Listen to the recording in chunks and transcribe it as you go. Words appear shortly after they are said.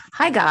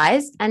Hi,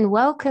 guys, and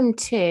welcome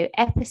to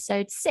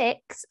episode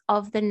 6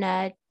 of the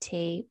Nerd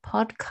Tea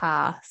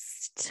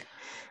podcast.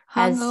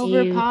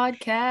 Hungover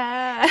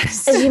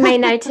podcast. As you may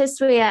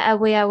notice, we are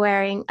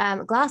wearing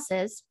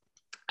glasses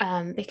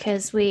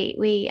because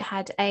we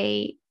had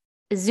a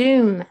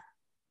Zoom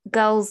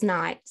girls'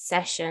 night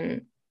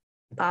session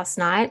last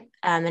night,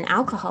 and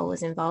alcohol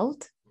was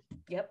involved.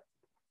 Yep,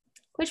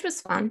 which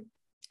was fun.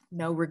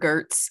 No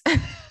regrets.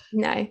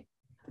 No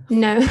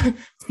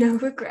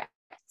regrets.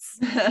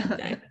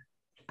 No.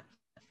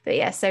 But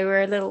yeah, so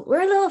we're a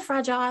little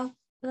fragile.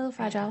 It's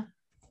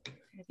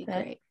gonna be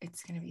great.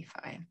 It's gonna be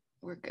fine.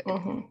 We're good.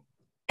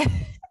 Mm-hmm.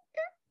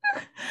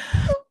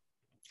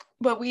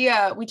 But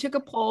we took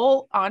a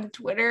poll on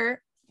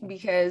Twitter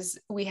because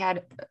we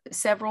had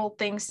several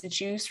things to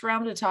choose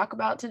from to talk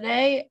about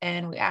today,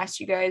 and we asked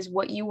you guys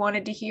what you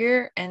wanted to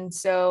hear, and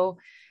so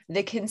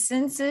the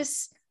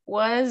consensus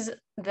was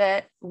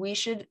that we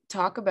should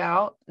talk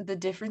about the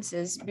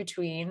differences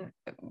between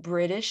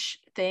British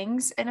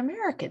things and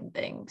American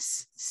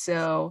things.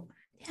 So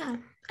yeah,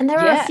 and there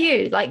are a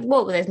few,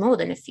 there's more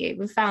than a few.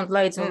 We found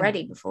loads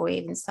already before we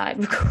even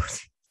started recording.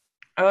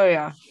 Oh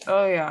yeah.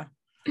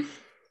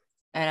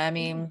 And I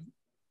mean,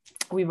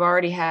 we've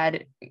already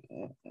had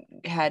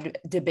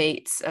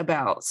debates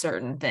about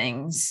certain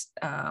things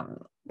on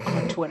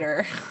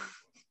Twitter.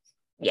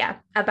 Yeah,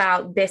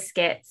 about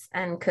biscuits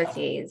and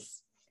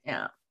cookies.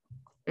 Yeah.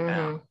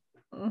 Mm-hmm.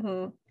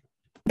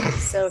 Mm-hmm.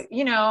 So,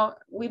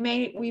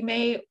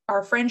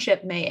 our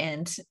friendship may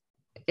end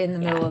in the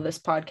middle of this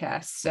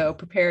podcast. So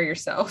prepare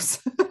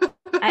yourselves.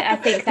 I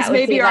think that would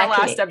may be our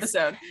last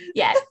episode.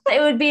 Yeah,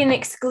 it would be an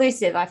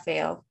exclusive, I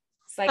feel.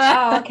 It's like,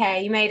 oh,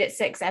 okay, you made it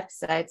 6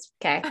 episodes.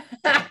 Okay.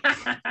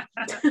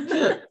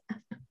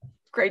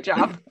 Great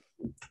job.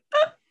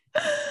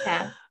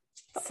 Yeah.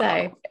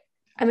 So,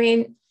 I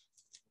mean,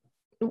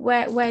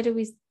 where do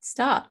we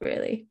start,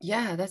 really?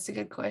 Yeah, that's a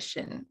good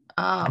question.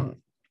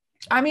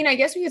 I mean, I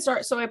guess we could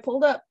start. So I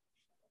pulled up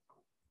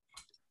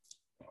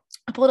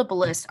a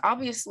list.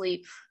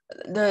 Obviously,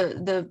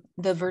 the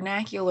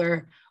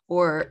vernacular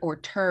or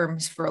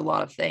terms for a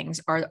lot of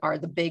things are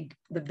the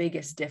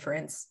biggest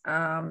difference.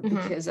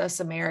 Because us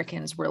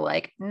Americans were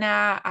like,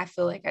 nah, I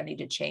feel like I need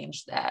to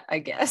change that. I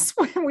guess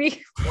when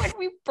we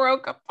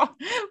broke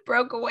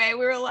away,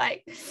 we were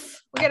like,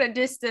 we gotta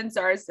distance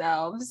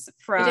ourselves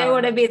from. We don't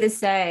want to be the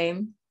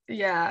same.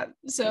 Yeah.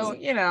 So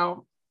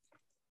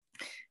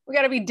we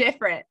gotta be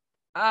different.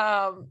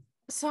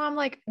 So I'm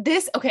like,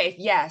 okay,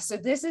 yeah. So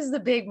this is the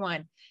big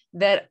one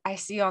that I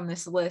see on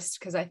this list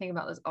because I think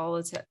about this all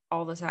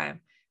the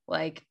time.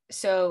 Like,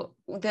 so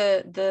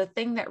the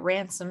thing that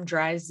Ransom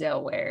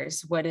Drysdale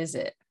wears, what is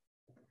it?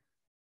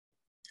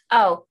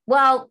 Oh,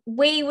 well,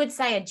 we would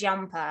say a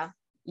jumper.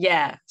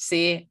 Yeah.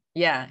 See,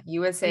 yeah,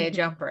 you would say a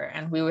jumper,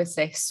 and we would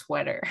say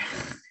sweater.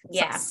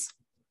 Yeah.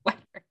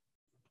 Sweater.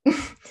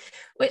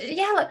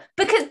 Yeah, look,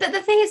 but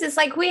the thing is, it's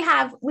like we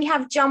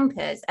have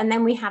jumpers and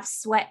then we have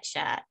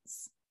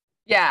sweatshirts.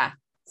 Yeah.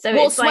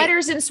 So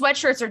sweaters and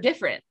sweatshirts are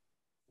different.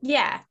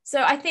 Yeah.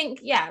 So I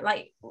think,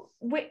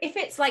 if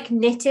it's like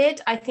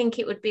knitted, I think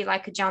it would be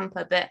like a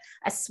jumper, but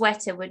a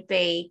sweater would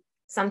be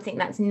something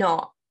that's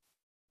not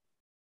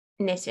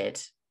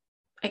knitted,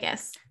 I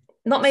guess.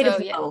 Not made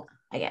of wool,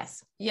 I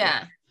guess.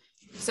 Yeah.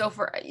 So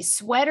for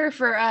sweater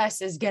for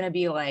us is going to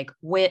be like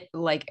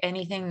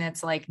anything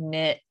that's like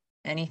knit,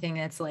 anything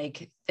that's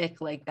like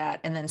thick like that,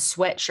 and then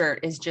sweatshirt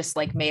is just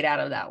like made out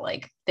of that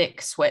like thick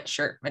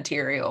sweatshirt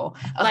material,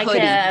 like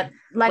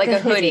a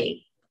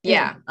hoodie.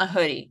 Yeah, a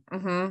hoodie.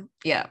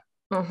 Yeah.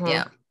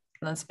 Yeah,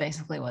 that's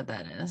basically what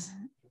that is.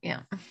 Yeah,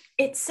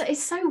 it's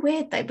so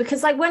weird though,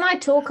 because like when I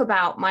talk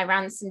about my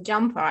Ransom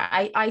jumper,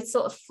 I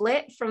sort of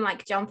flip from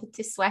like jumper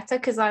to sweater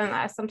because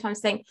I sometimes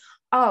think,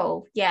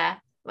 oh yeah,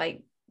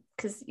 like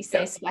because you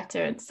say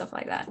sweater and stuff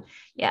like that.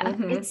 Yeah.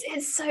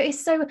 It's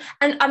so,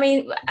 and I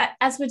mean,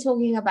 as we're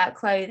talking about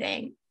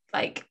clothing,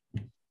 like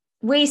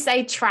we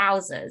say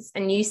trousers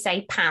and you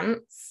say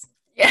pants.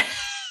 Yeah.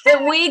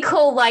 That we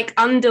call like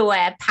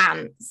underwear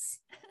pants.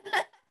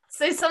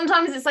 So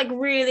sometimes it's like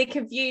really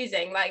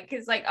confusing. Like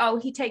it's like, oh,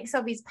 he takes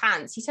off his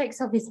pants. He takes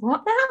off his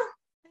what now?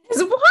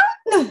 His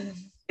what?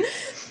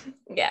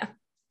 Yeah.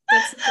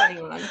 That's a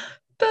funny one.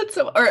 That's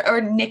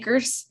or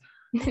knickers.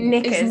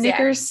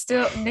 Knickers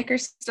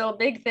still a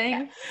big thing?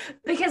 Yeah.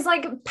 Because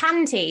like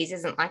panties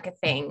isn't like a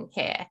thing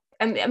here.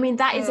 I mean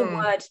that is a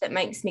word that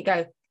makes me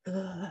go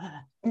ugh.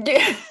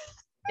 Yeah.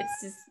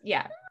 It's just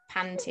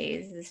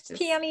panties is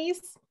just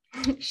panties.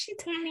 She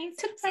panties.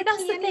 So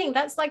that's the thing.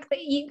 That's like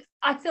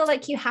I feel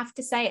like you have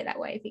to say it that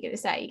way if you're going to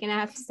say it. You're going to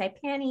have to say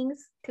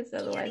panties because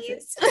otherwise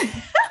it's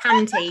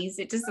panties.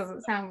 It just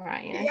doesn't sound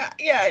right, you know?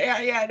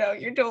 Yeah. No,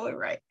 you're totally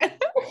right.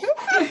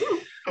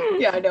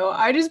 Yeah, no,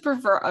 I just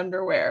prefer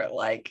underwear.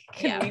 Like,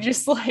 can we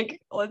just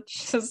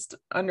let's just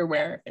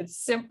underwear. It's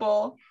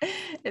simple.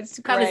 It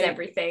covers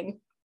everything.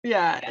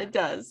 Yeah, it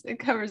does. It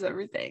covers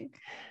everything.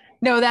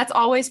 No, that's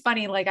always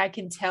funny. Like I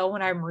can tell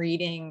when I'm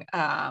reading,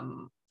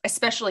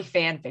 especially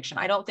fan fiction.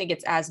 I don't think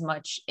it's as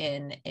much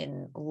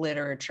in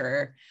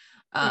literature.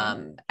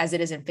 as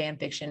it is in fan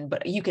fiction,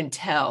 but you can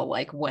tell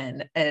like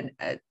when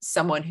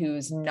someone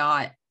who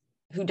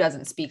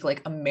doesn't speak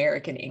like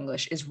American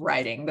English is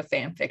writing the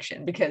fan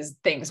fiction, because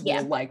things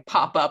will like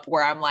pop up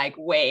where I'm like,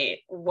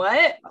 wait,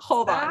 what?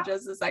 Hold on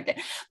just a second.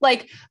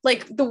 Like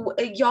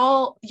the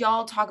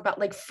y'all talk about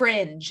like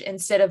fringe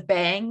instead of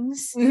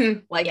bangs.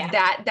 Like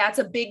that's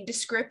a big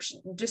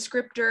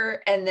descriptor.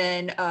 And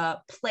then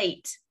a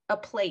plait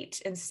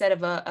instead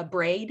of a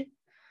braid.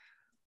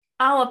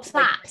 Oh, a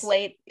plait.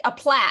 Like a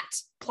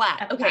plait.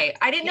 Okay.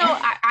 I didn't know.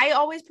 I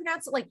always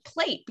pronounce it like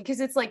plate because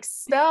it's like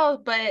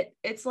spelled, but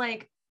it's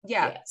like,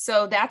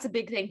 so that's a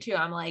big thing too.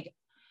 I'm like,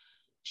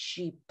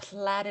 she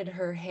plaited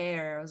her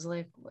hair. I was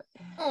like, what?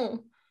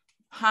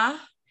 Huh?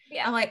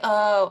 Yeah. I'm like,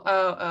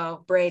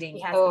 oh, braiding.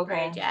 She has the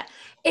braid, yeah.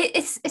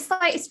 It's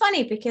like, it's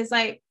funny because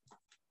like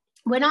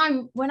when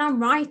I'm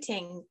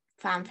writing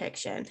fan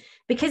fiction,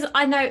 because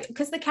I know,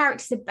 because the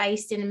characters are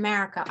based in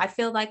America, I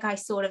feel like I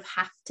sort of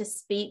have to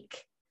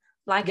speak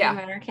like an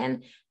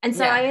American, and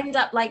so I end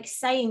up like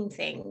saying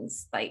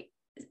things like,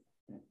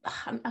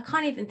 I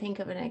can't even think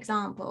of an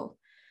example.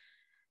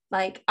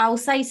 Like I'll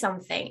say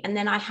something and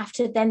then I have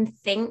to then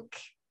think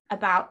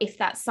about if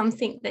that's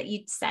something that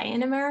you'd say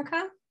in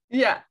America.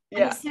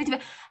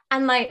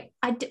 And like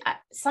I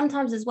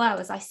sometimes as well,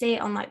 as I see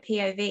it on like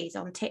POVs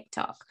on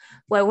TikTok,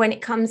 where when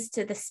it comes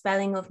to the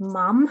spelling of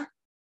mum,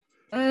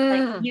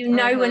 like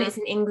when it's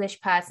an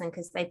English person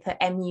because they put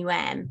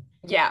MUM,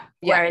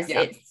 whereas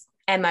it's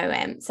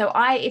MOM. So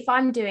if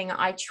I'm doing it,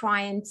 I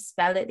try and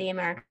spell it the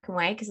American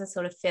way because I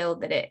sort of feel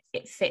that it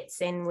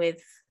fits in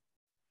with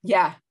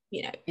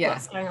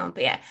what's going on.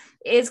 But it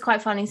is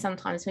quite funny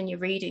sometimes when you're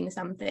reading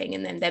something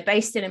and then they're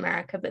based in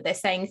America but they're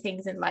saying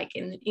things in like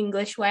an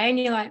English way and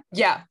you're like,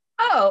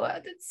 oh,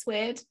 that's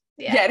weird.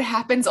 It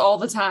happens all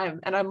the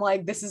time and I'm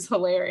like, this is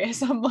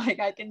hilarious. I'm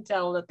like, I can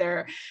tell that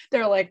they're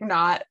like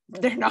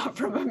they're not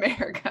from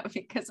America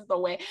because of the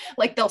way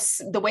like they'll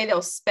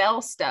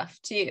spell stuff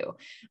too,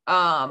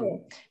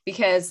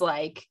 because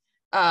like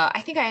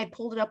I think I had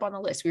pulled it up on the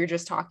list. We were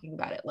just talking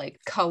about it. Like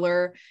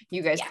color,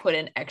 you guys put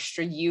an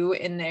extra U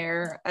in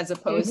there as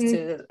opposed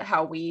to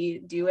how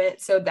we do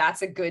it. So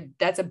that's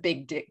a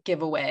big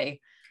giveaway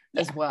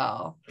as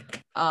well.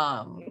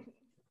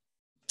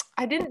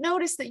 I didn't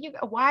notice that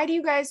why do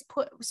you guys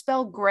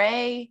spell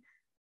gray?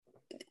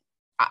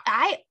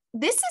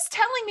 This is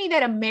telling me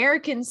that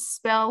Americans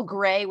spell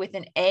gray with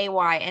an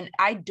AY and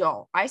I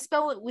don't. I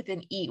spell it with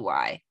an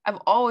EY. I've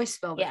always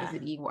spelled it with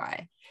an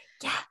EY.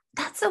 Yeah.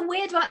 That's a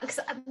weird one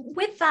because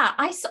with that,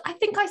 I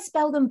think I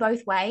spell them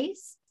both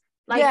ways.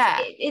 Like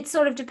it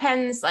sort of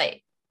depends.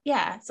 Like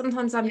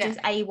sometimes I'm just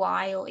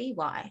AY or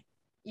EY.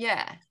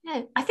 Yeah.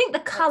 No, I think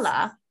the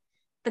color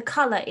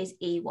is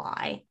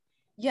EY.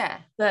 Yeah.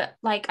 But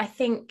like I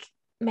think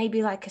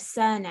maybe like a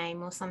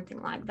surname or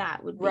something like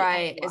that would be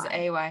AY. Is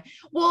AY.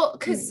 Well,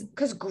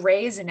 because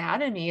Grey's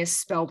Anatomy is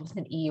spelled with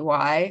an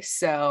EY.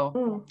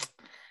 So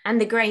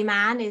and the Grey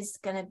Man is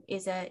a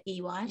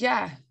EY.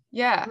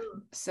 Yeah.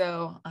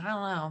 So I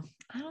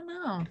don't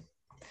know.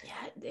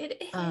 Yeah,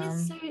 it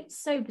is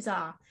so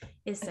bizarre.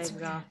 It's so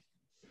bizarre.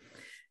 Weird.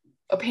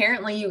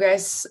 Apparently you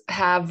guys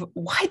have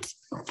what?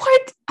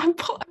 I'm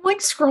like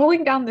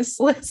scrolling down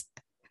this list.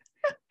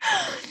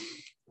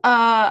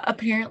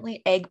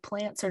 Apparently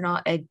eggplants are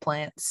not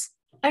eggplants.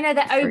 Oh no,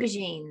 they're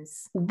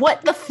aubergines.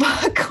 What the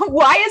fuck?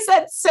 Why is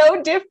that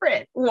so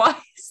different?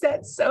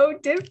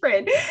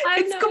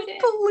 It's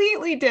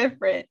completely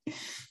different.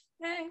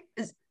 No.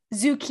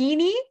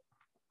 Zucchini?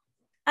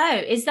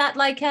 Oh, is that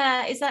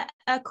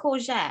a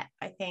courgette?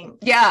 I think.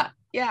 Yeah.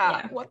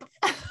 What the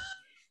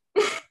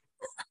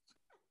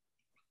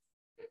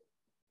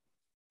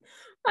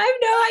I have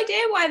no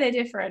idea why they're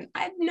different.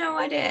 I have no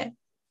idea.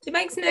 It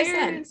makes no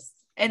sense.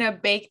 And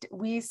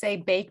we say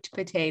baked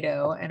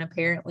potato, and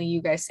apparently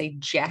you guys say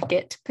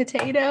jacket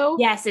potato.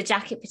 Yes, a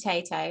jacket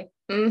potato.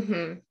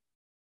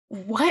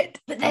 What?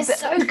 But they're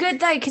so good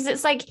though, because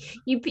it's like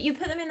you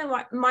put them in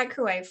the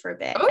microwave for a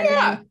bit.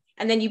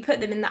 And then you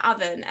put them in the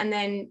oven, and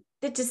then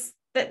they're just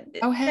they're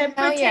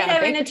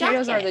potato in a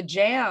potatoes jacket. Are the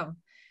jam.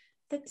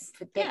 This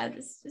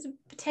is a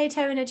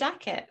potato in a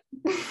jacket.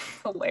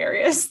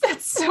 Hilarious.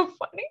 That's so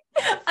funny.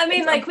 I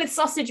mean, like with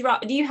sausage roll.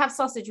 Do you have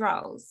sausage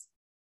rolls?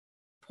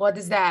 What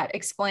is that?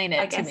 Explain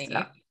it to me.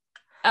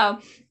 So.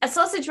 A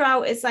sausage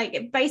roll is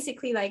like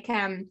basically like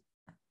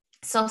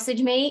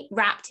sausage meat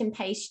wrapped in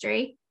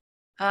pastry.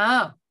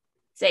 Oh.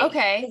 So,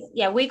 okay.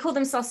 Yeah, we call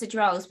them sausage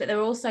rolls, but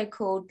they're also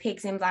called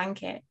pigs in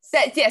blankets.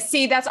 I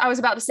was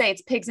about to say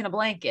it's pigs in a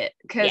blanket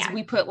because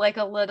we put like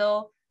a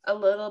little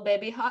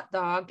baby hot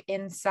dog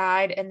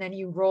inside, and then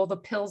you roll the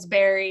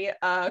Pillsbury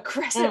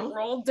crescent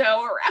roll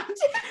dough around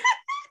it.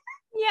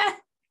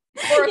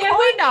 Or a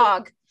corn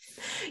dog.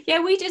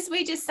 Yeah, we just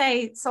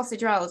say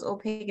sausage rolls or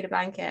pig in a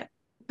blanket.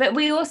 But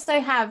we also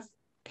have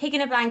pig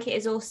in a blanket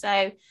is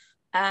also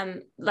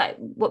like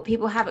what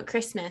people have at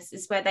Christmas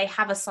is where they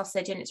have a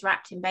sausage and it's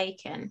wrapped in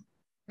bacon.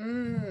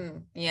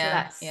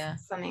 Yeah. So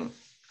that's something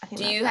I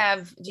think.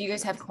 Do you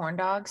guys have corn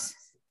dogs?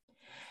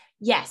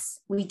 Yes,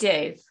 we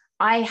do.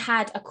 I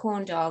had a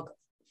corn dog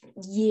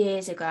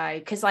years ago,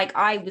 because like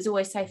I was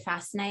always so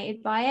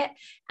fascinated by it,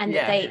 and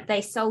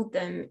they sold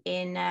them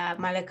in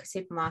my local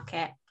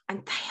supermarket,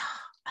 and they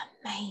are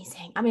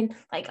amazing. I mean,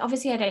 like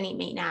obviously I don't eat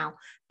meat now,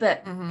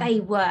 but they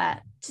were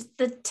just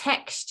the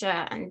texture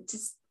and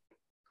just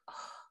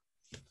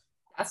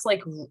that's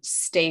like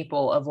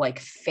staple of like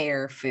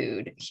fair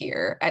food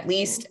here, at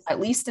least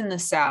in the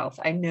South.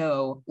 I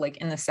know like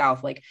in the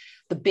South, like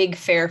the big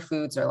fair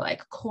foods are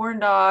like corn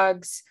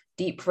dogs,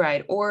 deep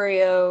fried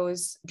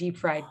Oreos, deep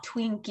fried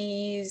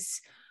Twinkies,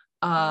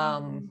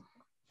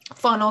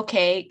 funnel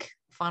cake.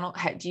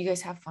 Do you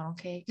guys have funnel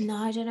cake? No,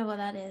 I don't know what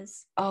that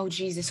is. Oh,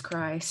 Jesus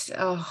Christ.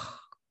 Oh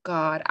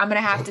God. I'm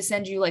going to have to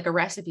send you like a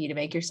recipe to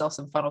make yourself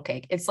some funnel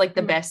cake. It's like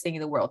the best thing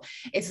in the world.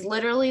 It's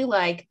literally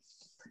like,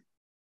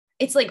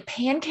 it's like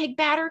pancake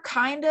batter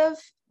kind of,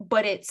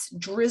 but it's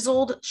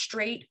drizzled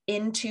straight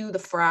into the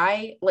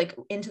fry, like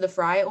into the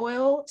fry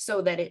oil,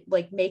 so that it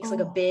like makes like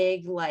a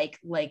big like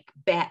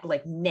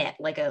net,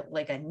 like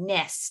a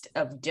nest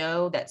of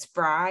dough that's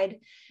fried.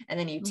 And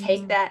then you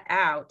take that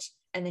out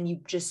and then you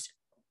just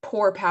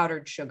pour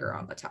powdered sugar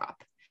on the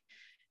top.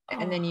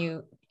 And then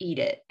you eat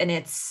it. And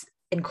it's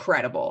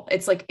incredible.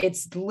 It's like,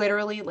 it's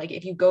literally like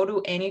if you go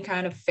to any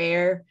kind of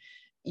fair,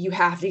 you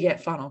have to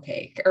get funnel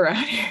cake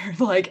around here.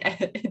 Like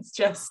it's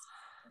just,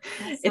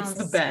 it's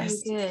the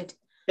best. So good.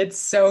 It's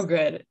so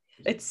good.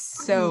 It's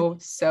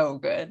so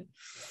good.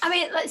 I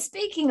mean, like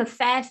speaking of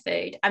fair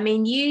food, I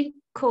mean, you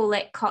call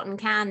it cotton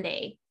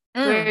candy,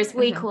 whereas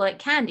we call it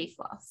candy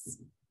floss.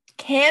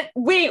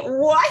 Wait,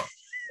 what?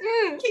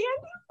 Candy floss?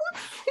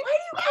 Why do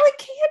you call it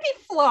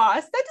candy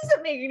floss? That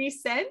doesn't make any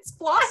sense.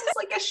 Floss is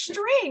like a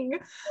string.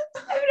 I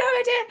have no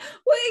idea.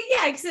 Well,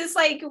 yeah, because it's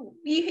like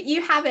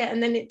you have it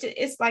and then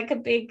it's like a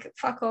big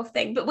fuck off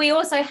thing. But we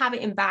also have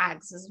it in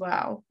bags as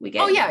well. We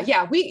get you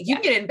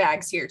can get it in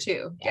bags here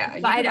too. Yeah,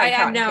 but I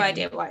have no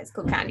idea why it's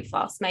called candy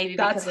floss. Maybe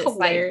because it's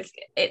hilarious.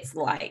 It's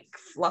like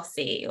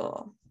flossy,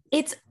 or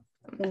it's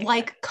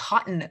like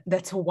cotton.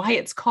 That's why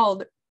it's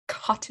called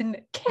cotton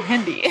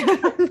candy.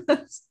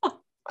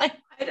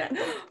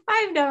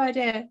 I have no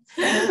idea.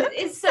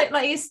 It's so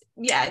like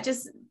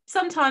just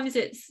sometimes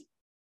it's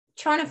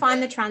trying to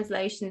find the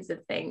translations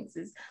of things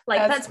is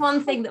like that's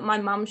one thing that my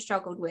mum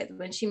struggled with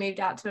when she moved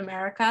out to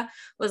America,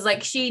 was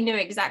like she knew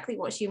exactly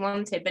what she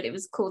wanted, but it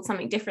was called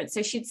something different.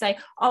 So she'd say,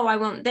 oh, I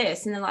want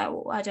this, and they're like,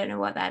 well, I don't know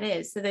what that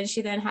is. So then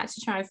she had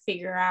to try and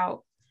figure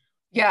out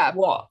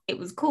what it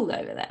was called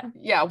over there.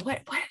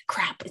 What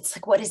crap, it's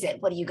like, what is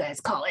it, what do you guys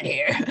call it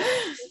here?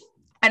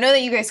 I know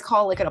that you guys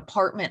call like an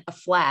apartment a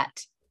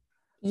flat.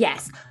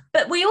 Yes,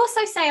 but we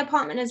also say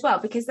apartment as well,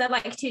 because they're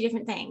like two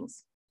different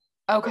things.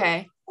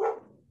 Okay.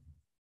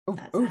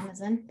 That's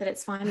Amazon, but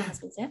it's fine. My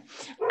husband's here.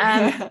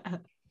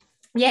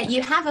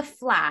 You have a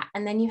flat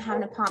and then you have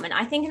an apartment.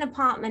 I think an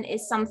apartment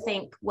is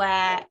something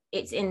where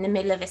it's in the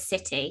middle of a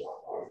city,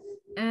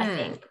 I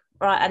think.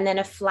 Right. And then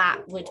a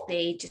flat would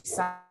be just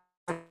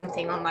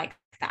something on like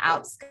the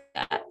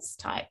outskirts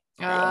type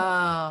thing.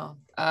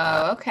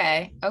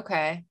 Okay.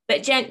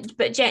 But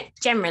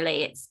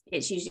generally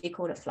it's usually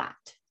called a flat.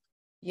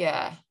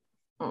 Yeah.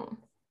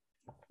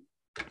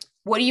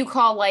 What do you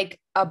call like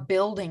a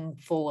building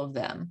full of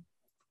them?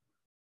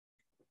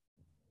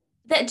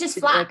 They're just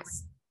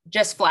flats.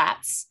 Just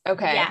flats.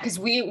 Okay. Yeah. Because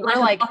we're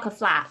like a block of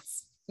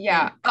flats.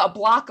 Yeah, a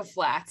block of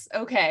flats.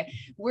 Okay.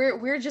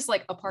 We're just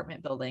like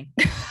apartment building.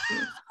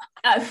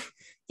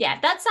 Yeah,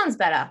 that sounds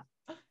better.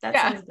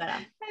 Sounds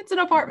better. It's an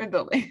apartment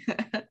building.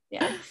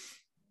 Yeah.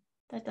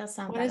 That does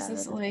sound better. What is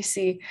this? Let me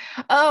see.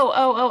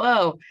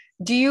 Oh.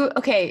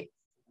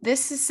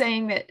 This is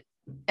saying that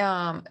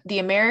the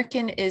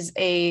American is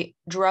a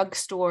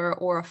drugstore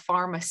or a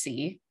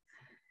pharmacy.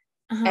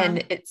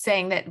 And it's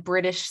saying that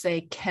British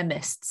say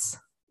chemists.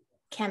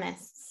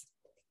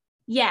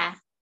 Yeah,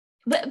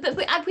 but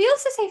we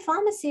also say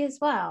pharmacy as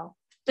well.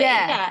 But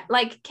yeah,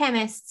 like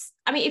chemists.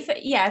 I mean,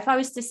 if I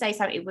was to say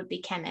something, it would be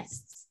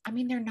chemists. I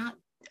mean, they're not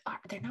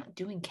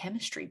doing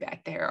chemistry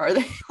back there, are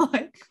they?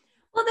 Like,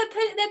 well,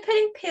 they're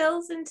putting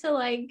pills into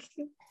like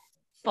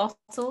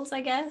bottles,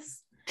 I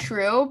guess.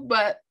 True,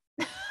 but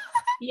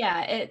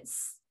yeah,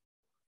 it's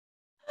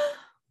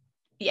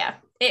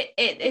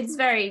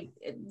very,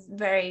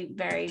 very,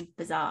 very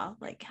bizarre,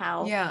 like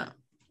how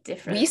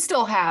different. We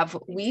still have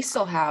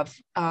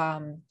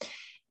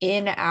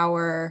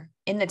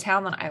in the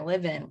town that I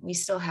live in, we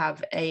still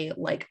have an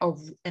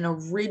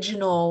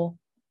original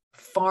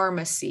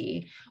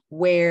pharmacy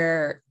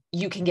where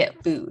you can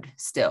get food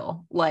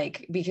still,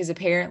 like, because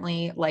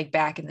apparently like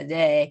back in the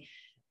day,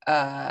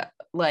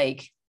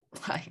 like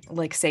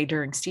say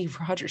during Steve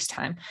Rogers'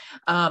 time,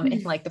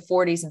 in like the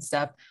 40s and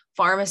stuff,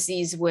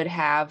 pharmacies would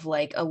have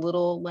like a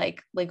little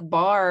like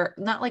bar,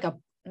 not like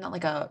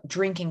a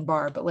drinking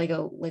bar, but like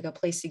a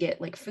place to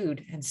get like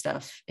food and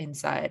stuff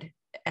inside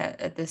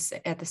at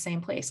the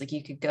same place. Like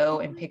you could go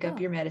and pick up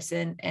your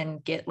medicine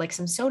and get like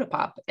some soda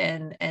pop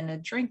and a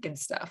drink and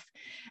stuff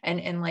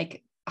and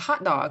like a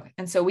hot dog.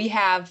 And so we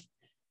have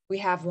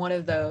one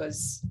of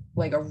those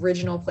like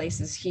original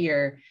places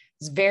here.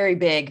 It's very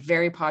big,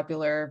 very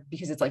popular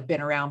because it's like been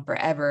around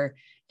forever.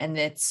 and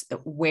it's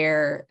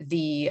where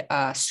the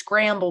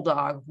scramble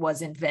dog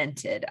was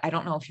invented. I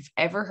don't know if you've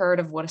ever heard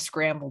of what a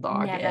scramble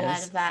dog is. Never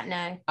heard of that,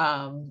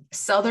 no.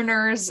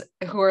 Southerners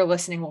who are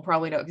listening will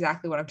probably know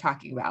exactly what I'm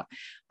talking about.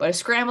 But a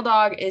scramble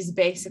dog is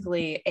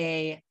basically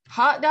a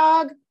hot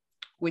dog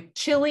with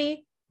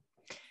chili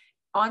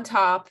on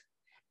top,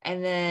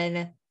 and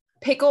then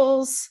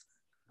pickles,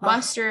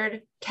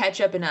 mustard,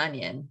 ketchup, and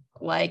onion.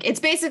 Like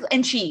it's basically,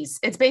 and cheese.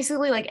 It's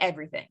basically like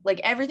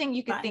everything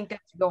you could think of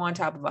to go on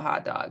top of a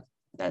hot dog.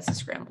 That's a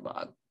scrambled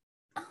dog.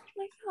 Oh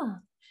my god.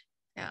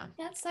 Yeah.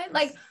 That's so,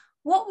 like,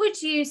 what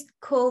would you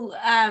call,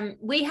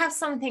 we have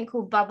something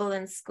called Bubble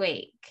and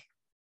Squeak,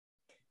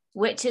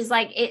 which is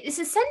like, it's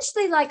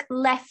essentially like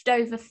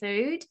leftover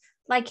food.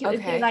 Like it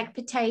would be like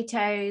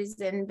potatoes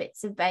and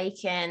bits of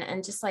bacon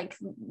and just like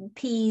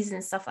peas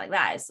and stuff like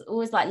that. It's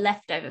always like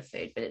leftover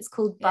food, but it's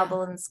called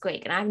Bubble and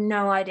Squeak. And I have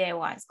no idea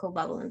why it's called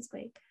Bubble and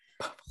Squeak.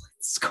 Bubble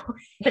and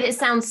Squeak. But it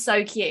sounds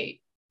so cute.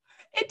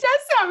 It does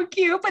sound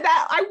cute, but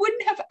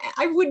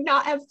I would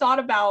not have thought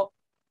about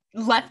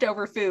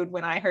leftover food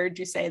when I heard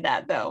you say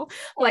that though.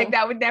 Like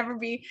that would never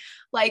be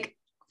like,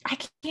 I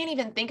can't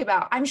even think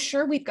about, I'm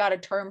sure we've got a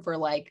term for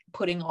like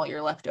putting all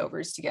your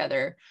leftovers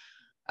together.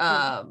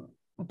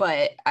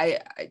 But I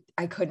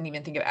couldn't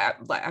even think of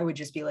it. Like I would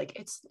just be like,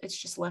 it's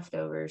just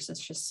leftovers. It's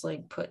just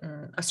like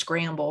putting a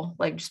scramble,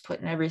 like just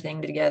putting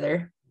everything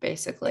together,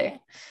 basically.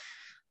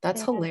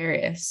 That's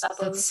hilarious.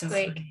 That's so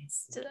funny.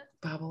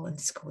 Bubble and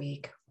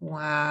Squeak.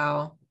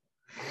 Wow.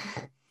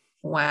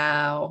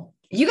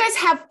 You guys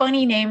have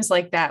funny names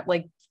like that,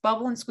 like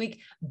Bubble and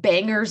Squeak,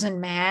 Bangers and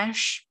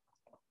Mash.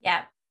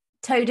 Yeah.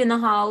 Toad in the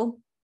Hole.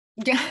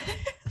 Yeah.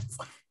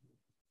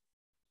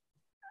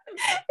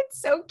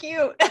 It's so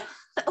cute.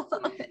 I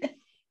love it.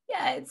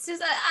 Yeah, it's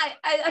just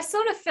I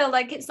sort of feel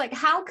like it's like,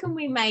 how can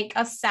we make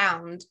us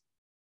sound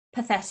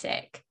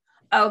pathetic?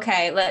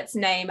 Okay, let's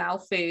name our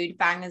food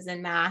Bangers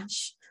and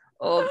Mash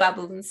or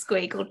Bubble and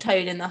Squeak or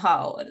Toad in the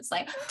Hole. And it's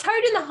like,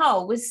 Toad in the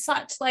Hole was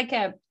such like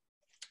a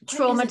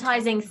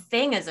traumatizing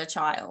thing as a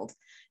child,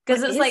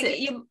 because it's like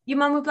your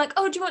mum would be like,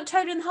 oh, do you want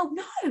Toad in the Hole?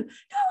 No, I don't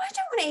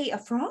want to eat a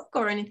frog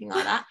or anything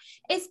like that.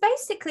 It's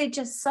basically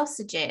just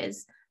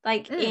sausages,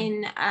 like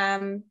in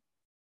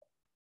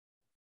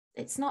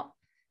it's not,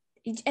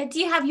 do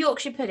you have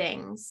Yorkshire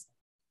puddings?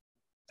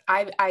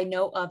 I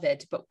know of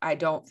it, but I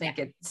don't think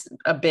it's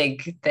a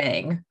big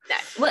thing. No.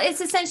 Well,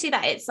 it's essentially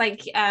that. It's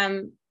like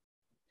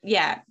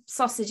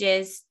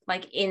sausages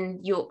like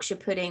in Yorkshire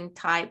pudding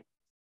type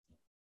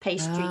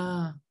pastry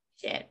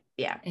shit.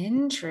 Yeah.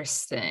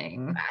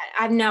 Interesting.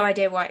 I have no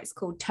idea why it's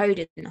called Toad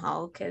in the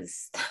Hole,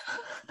 because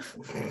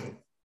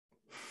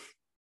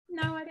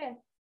no idea.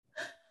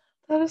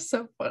 That is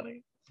so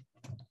funny.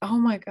 Oh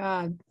my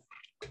god.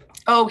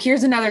 Oh,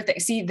 here's another thing.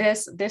 See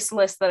this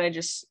list that I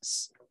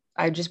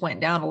just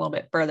went down a little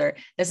bit further.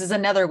 This is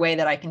another way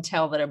that I can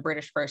tell that a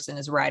British person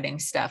is writing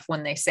stuff,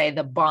 when they say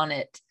the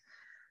bonnet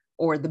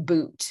or the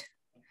boot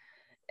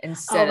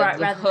instead of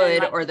the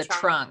hood or the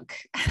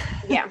trunk.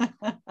 Yeah.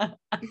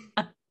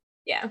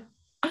 Yeah.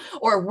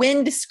 Or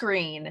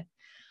windscreen.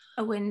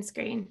 A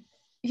windscreen.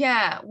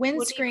 Yeah,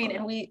 windscreen,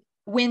 and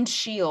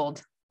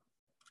windshield.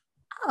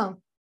 Oh.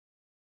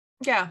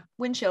 Yeah,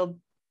 windshield.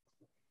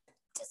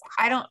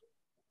 I don't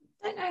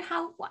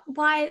know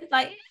why,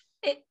 like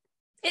it,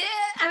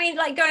 I mean,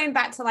 like going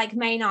back to like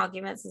main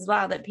arguments as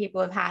well that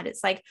people have had,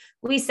 it's like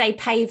we say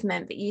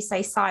pavement but you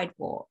say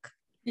sidewalk.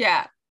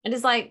 Yeah. And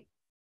it's like,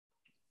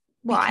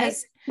 why?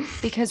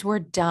 Because we're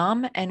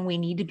dumb and we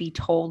need to be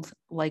told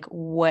like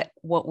what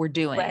we're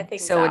doing.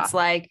 So it's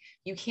like,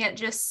 you can't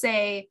just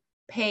say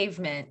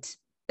pavement.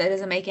 That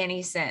doesn't make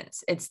any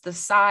sense. It's the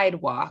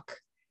sidewalk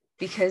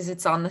because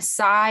it's on the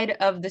side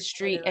of the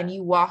street and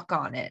you walk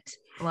on it.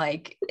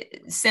 Like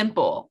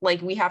simple,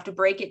 like we have to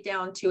break it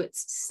down to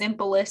its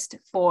simplest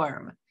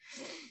form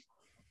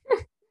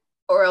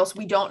or else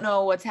we don't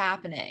know what's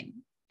happening.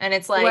 And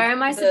it's like, where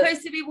am I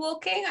supposed to be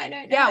walking? I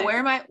don't know. Yeah, where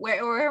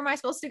am I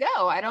supposed to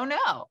go? I don't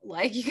know.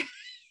 Like you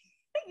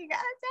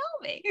gotta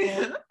tell me.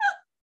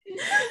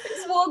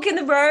 Just walking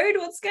the road,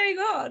 what's going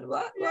on?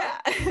 What? Yeah,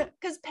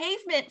 because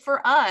pavement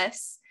for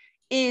us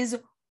is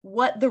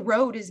what the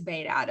road is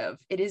made out of.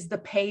 It is the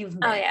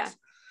pavement. Oh yeah.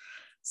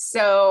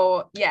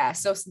 So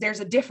there's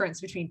a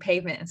difference between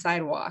pavement and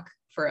sidewalk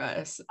for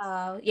us.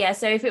 Oh yeah,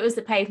 so if it was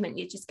the pavement,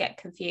 you'd just get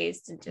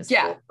confused and just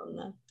walk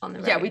on the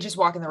road. Yeah, we just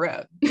walk in the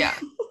road. Yeah.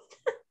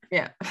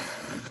 Yeah.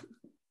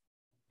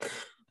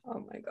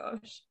 Oh my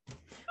gosh.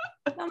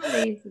 Some of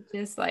these are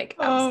just like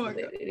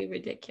absolutely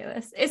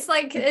ridiculous. It's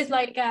like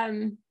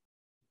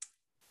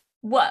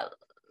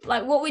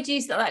what would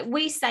you say? Like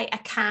we say a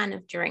can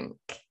of drink,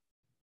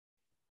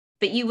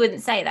 but you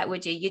wouldn't say that,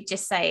 would you? You'd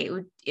just say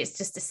it's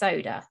just a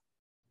soda.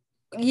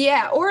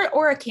 Yeah,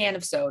 or a can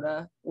of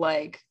soda,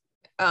 like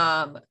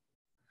but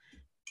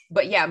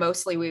yeah,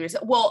 mostly we would say,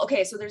 well,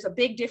 okay, so there's a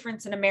big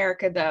difference in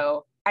America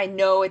though. I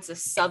know it's a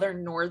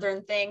southern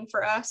northern thing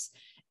for us,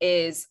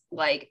 is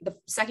like the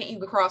second you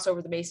cross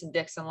over the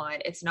Mason-Dixon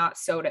line, it's not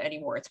soda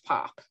anymore, it's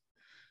pop.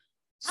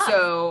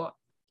 So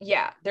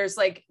yeah, there's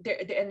like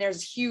and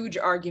there's huge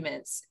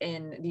arguments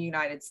in the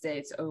United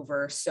States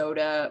over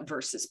soda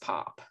versus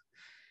pop,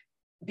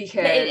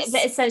 because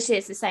but essentially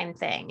it's the same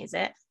thing, is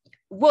it?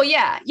 well,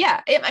 yeah.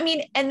 I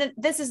mean, and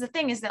this is the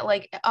thing, is that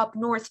like up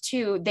north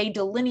too, they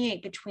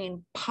delineate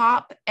between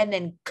pop and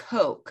then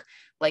Coke.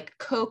 Like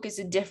Coke is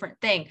a different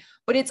thing,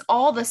 but it's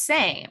all the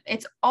same.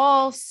 It's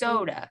all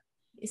soda.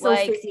 It's like,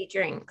 all fizzy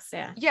drinks.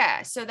 Yeah.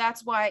 Yeah. So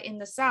that's why in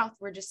the South,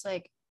 we're just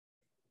like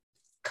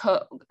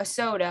Coke, a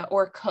soda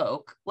or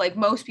Coke, like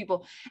most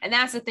people. And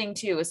that's the thing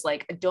too, is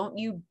like, don't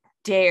you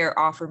dare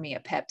offer me a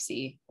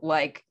Pepsi.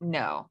 Like,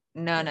 no,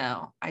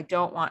 I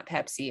don't want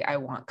Pepsi. I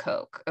want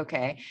Coke.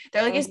 Okay.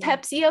 They're like, is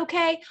Pepsi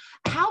okay?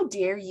 How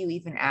dare you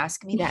even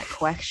ask me that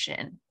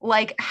question?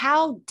 Like,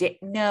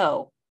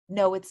 no,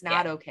 it's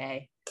not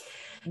okay.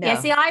 No. Yeah,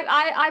 see,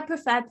 I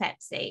prefer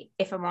Pepsi,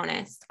 if I'm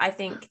honest. I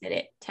think that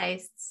it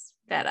tastes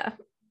better.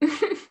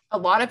 A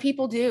lot of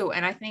people do.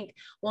 And I think,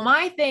 well,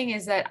 my thing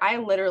is that I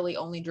literally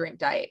only drink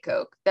Diet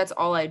Coke. That's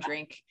all I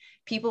drink.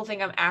 People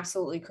think I'm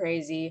absolutely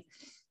crazy,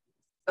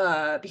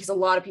 because a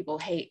lot of people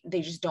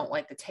they just don't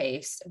like the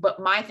taste. But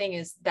my thing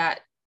is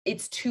that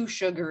it's too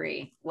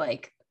sugary.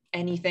 Like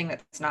anything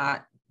that's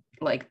not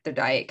like the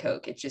Diet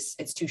Coke,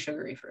 it's too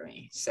sugary for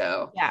me.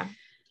 So yeah.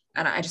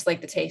 And I just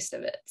like the taste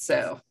of it.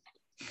 So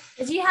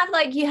because you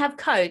have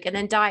Coke and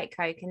then Diet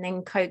Coke and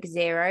then Coke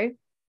Zero.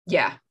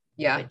 Yeah.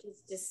 Which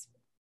is just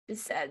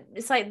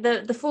it's like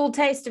the full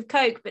taste of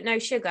Coke but no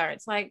sugar.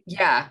 It's like,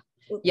 yeah,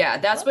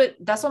 that's what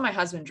my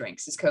husband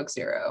drinks, is Coke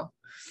Zero.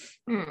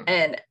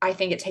 And I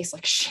think it tastes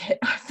like shit.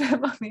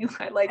 I mean,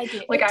 I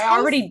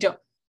already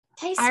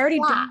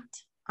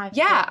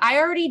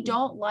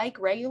don't like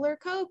regular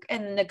Coke,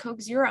 and the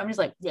Coke Zero, I'm just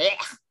like, yeah,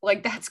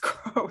 like that's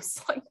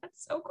gross. Like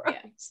that's so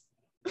gross.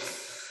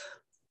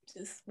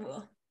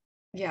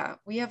 Yeah,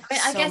 we have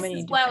I guess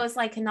as well as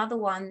like another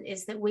one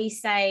is that we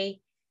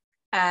say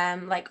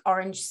like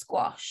orange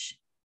squash,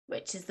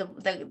 which is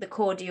the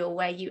cordial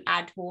where you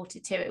add water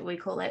to it. We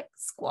call it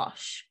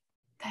squash.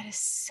 That is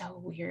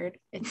so weird.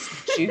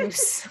 It's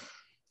juice.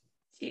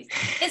 See,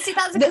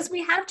 that's because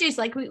we have juice.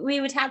 Like we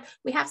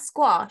have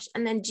squash,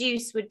 and then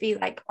juice would be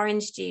like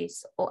orange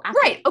juice or apple.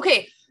 Right.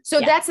 Okay.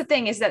 So that's the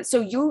thing, is that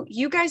so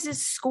you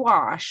guys'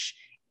 squash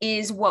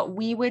is what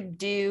we would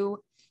do.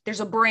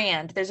 There's a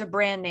brand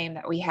name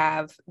that we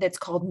have that's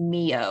called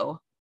Mio.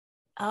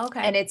 Oh,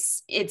 okay. And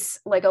it's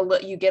like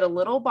you get a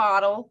little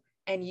bottle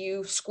and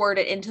you squirt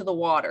it into the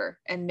water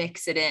and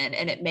mix it in,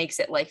 and it makes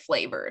it like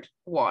flavored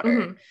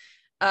water.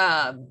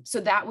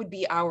 So that would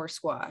be our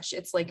squash.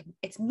 It's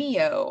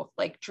Mio,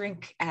 like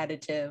drink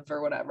additive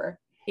or whatever.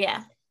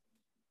 Yeah.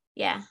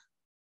 So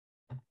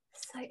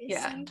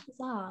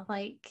bizarre.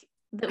 Like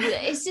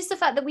it's just the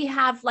fact that we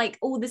have like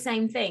all the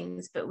same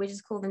things, but we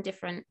just call them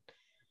different.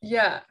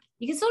 Yeah.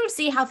 You can sort of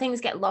see how things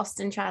get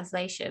lost in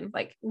translation,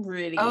 like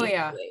really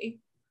easily.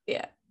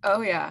 Yeah.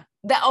 Oh yeah.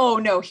 Oh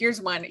no,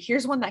 here's one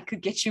that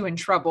could get you in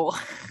trouble.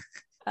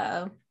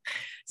 Oh.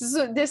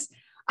 So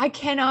I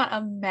cannot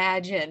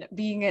imagine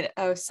being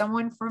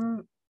someone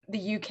from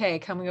the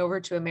UK coming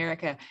over to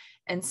America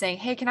and saying,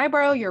 "Hey, can I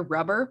borrow your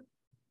rubber?"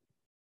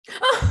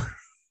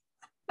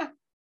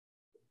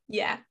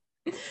 Yeah.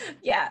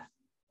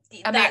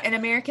 An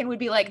American would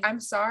be like, "I'm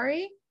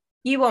sorry?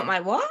 You want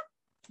my what?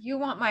 You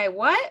want my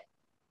what?"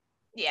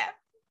 Yeah.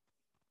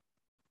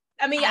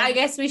 I mean, I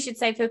guess we should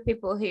say for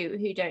people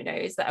who don't know,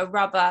 is that a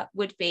rubber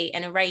would be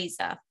an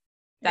eraser.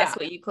 That's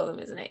what you call them,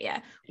 isn't it?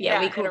 Yeah,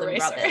 we call them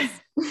rubbers.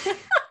 Because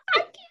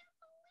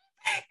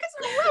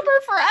rubber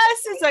for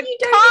us is a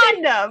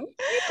condom.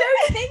 You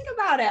don't think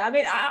about it. I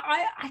mean,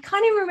 I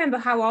can't even remember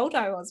how old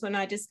I was when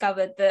I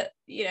discovered that,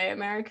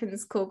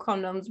 Americans call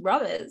condoms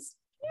rubbers.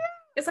 Yeah.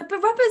 It's like,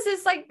 but rubbers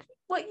is like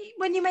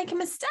when you make a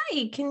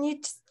mistake and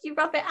you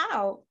rub it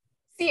out.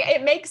 See,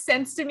 it makes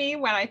sense to me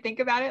when I think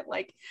about it,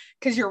 like,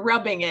 because you're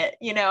rubbing it,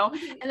 and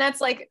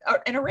that's like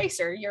an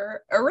eraser,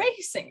 you're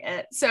erasing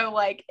it. So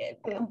like,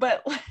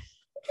 but it's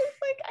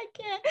like, I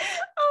can't,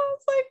 I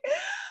was like,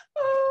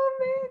 oh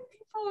man,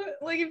 people,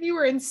 like if you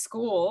were in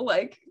school,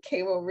 like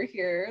came over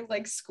here,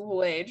 like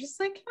school age, just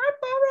like,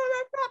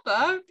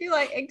 I'd be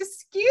like,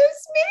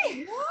 excuse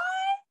me?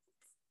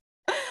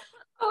 What?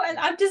 Oh, and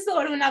I've just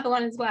thought of another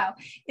one as well,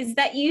 is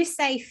that you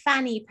say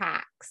fanny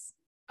packs.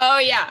 Oh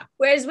yeah.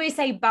 Whereas we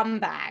say bum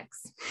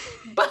bags.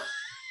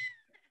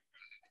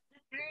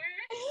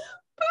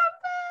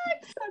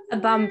 A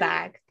bum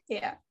bag.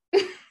 Yeah.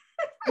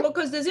 Well,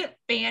 because isn't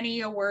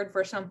fanny a word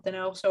for something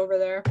else over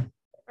there?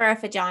 For a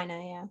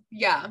vagina, yeah.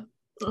 Yeah.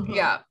 Mm-hmm.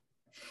 Yeah.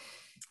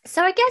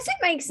 So I guess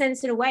it makes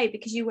sense in a way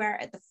because you wear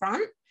it at the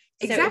front.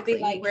 So exactly.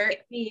 It would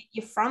be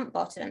your front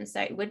bottom.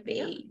 So it would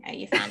be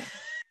your fanny.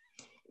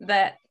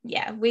 But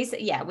we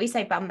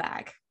say bum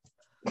bag.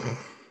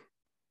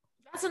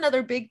 That's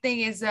another big thing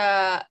is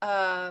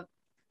I'm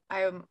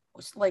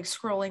like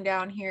scrolling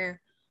down here,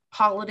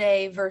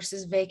 holiday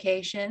versus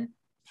vacation.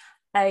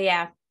 Oh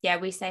yeah,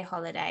 we say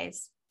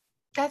holidays.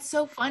 That's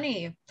so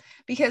funny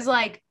because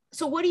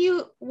so what do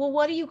you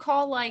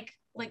call like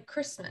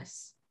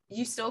Christmas?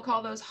 You still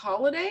call those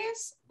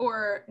holidays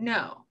or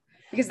no?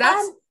 Because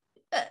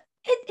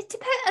It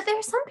depends. There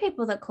are some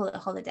people that call it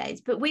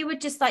holidays, but we would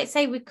just like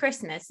say with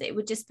Christmas, it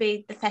would just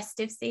be the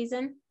festive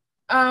season.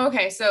 Oh,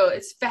 okay. So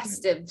it's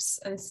festives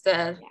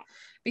instead.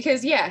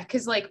 Yeah.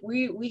 Because like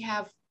we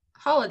have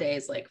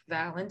holidays like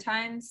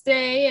Valentine's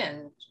Day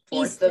and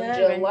 4th of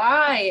Easter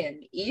July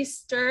and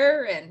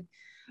Easter. And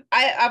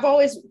I've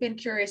always been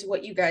curious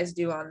what you guys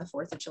do on the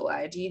 4th of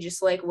July. Do you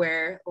just like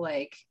wear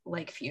like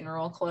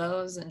funeral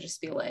clothes and just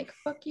be like,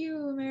 fuck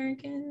you,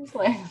 Americans?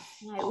 Like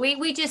No,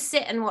 we just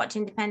sit and watch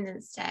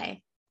Independence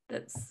Day.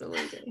 That's all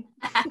we do.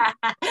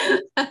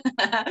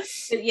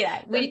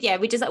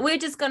 We're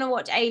just gonna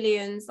watch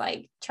aliens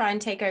like try and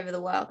take over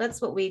the world.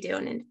 That's what we do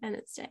on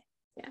Independence Day.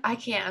 Yeah. I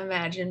can't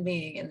imagine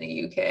being in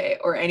the UK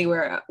or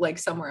anywhere like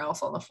somewhere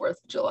else on the 4th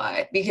of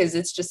July because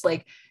it's just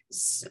like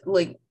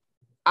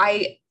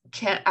I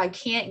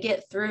can't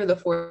get through the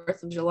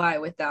 4th of July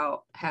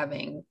without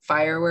having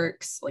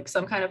fireworks, like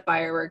some kind of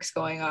fireworks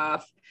going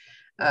off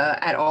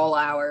at all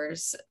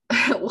hours,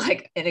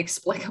 like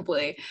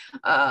inexplicably.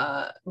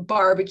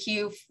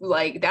 Barbecue,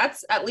 like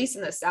that's at least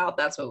in the South,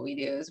 that's what we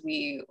do is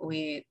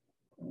we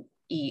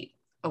eat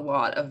a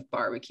lot of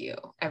barbecue.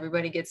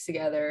 Everybody gets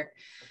together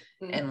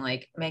and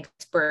like makes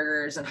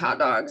burgers and hot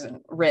dogs and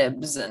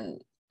ribs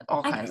and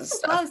all kinds of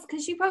stuff.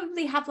 Because you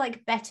probably have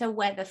like better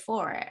weather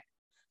for it.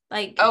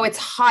 Like, oh, it's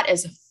hot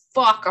as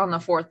fuck on the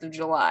 4th of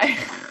July.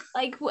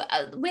 Like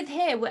with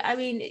here, I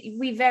mean,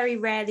 we very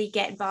rarely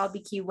get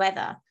barbecue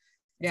weather.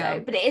 Yeah.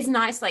 So, but it is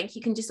nice. Like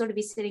you can just sort of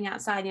be sitting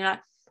outside and you're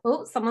like,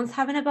 oh, someone's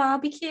having a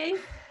barbecue.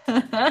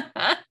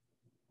 It's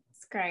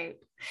great.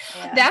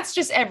 Yeah. That's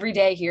just every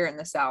day here in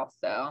the South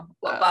though.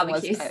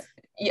 Barbecues.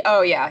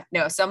 Oh yeah.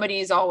 No,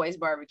 somebody's always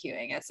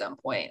barbecuing at some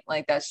point.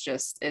 Like it's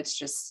just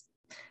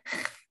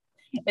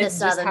the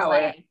Southern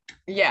way.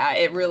 Yeah,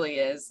 it really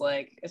is.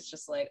 Like it's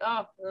just like,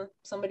 oh,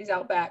 somebody's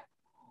out back.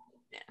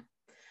 Yeah.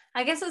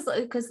 I guess it's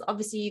because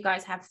obviously you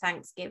guys have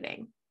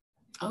Thanksgiving.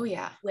 Oh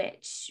yeah.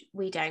 Which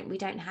we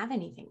don't have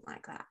anything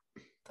like that.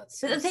 But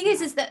the thing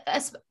is that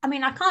I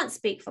mean, I can't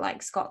speak for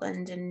like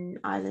Scotland and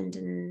Ireland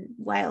and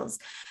Wales,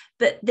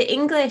 but the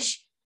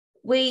English,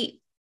 we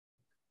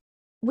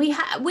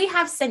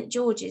have St.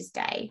 George's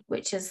Day,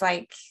 which is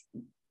like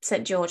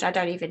St. George. I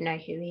don't even know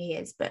who he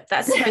is, but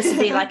that's supposed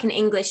to be like an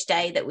English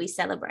day that we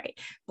celebrate.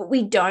 But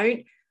we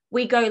don't.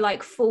 We go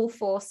like full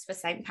force for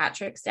St.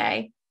 Patrick's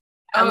Day.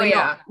 And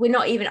we're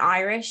not even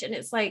Irish, and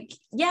it's like,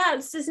 yeah,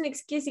 it's just an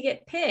excuse to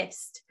get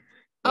pissed.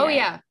 Oh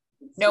yeah,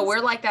 no, we're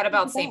like that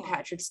about St.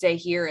 Patrick's Day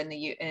here in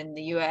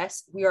the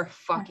US. We are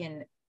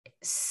fucking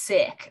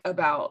sick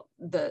about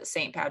the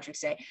St.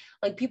 Patrick's Day.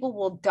 Like people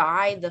will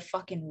dye the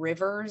fucking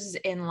rivers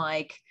in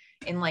like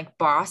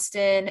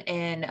Boston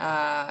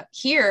and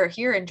here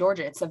in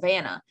Georgia, in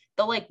Savannah,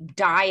 they'll like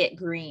dye it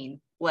green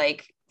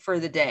like for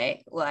the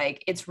day.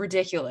 Like it's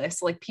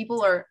ridiculous. Like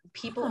people are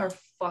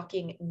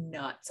fucking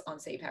nuts on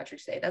St.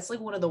 Patrick's Day. That's like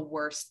one of the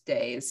worst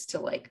days to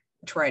like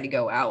try to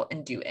go out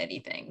and do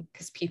anything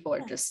because people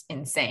are just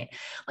insane.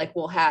 Like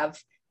we'll have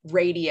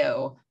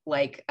radio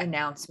like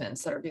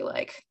announcements that will be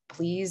like,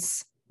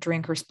 please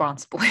drink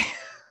responsibly.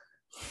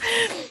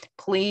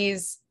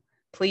 please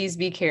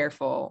be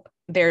careful.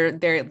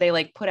 They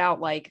like put out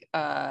like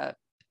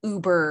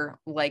Uber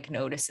like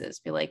notices,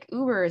 be like,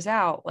 Uber is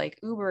out, like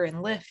Uber and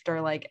Lyft are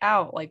like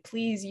out, like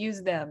please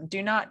use them,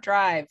 do not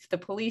drive, the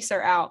police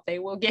are out, they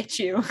will get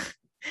you.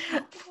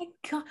 Oh my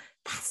god,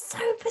 that's so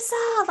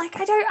bizarre. Like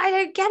I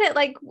don't get it.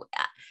 Like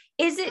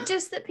is it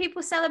just that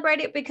people celebrate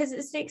it because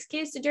it's an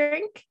excuse to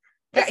drink?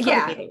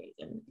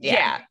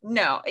 Yeah,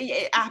 no,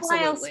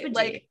 absolutely.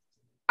 Like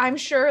I'm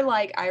sure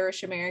like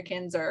Irish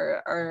Americans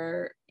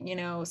are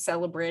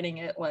celebrating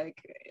it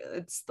like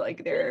it's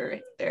like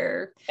they're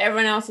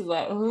everyone else is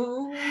like,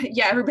 oh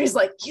yeah, everybody's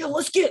like, yeah,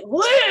 let's get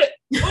lit.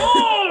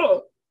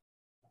 Oh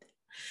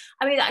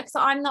I mean, like, so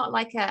I'm not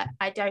like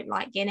I don't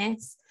like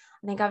Guinness.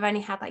 I think I've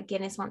only had like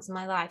Guinness once in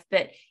my life,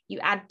 but you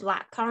add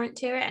blackcurrant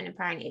to it and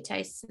apparently it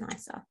tastes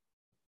nicer.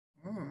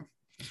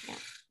 Yeah.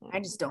 I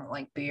just don't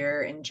like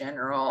beer in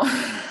general.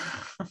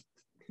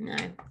 No,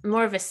 I'm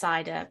more of a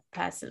cider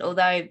person,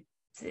 although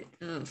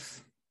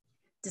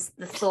just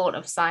the thought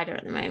of cider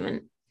at the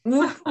moment.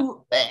 Not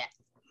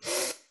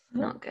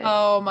good.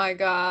 Oh my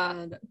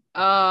god.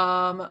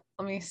 Let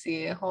me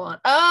see. Hold on.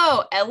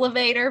 Oh,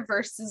 elevator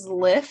versus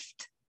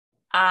lift.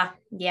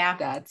 Yeah.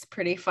 That's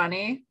pretty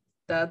funny.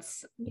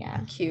 That's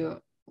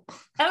cute.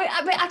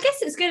 I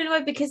guess it's good in a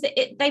way because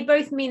they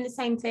both mean the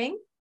same thing.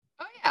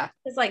 Oh yeah.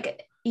 It's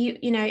like you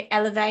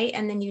elevate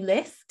and then you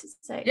lift.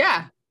 So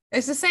yeah.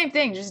 It's the same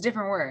thing, just a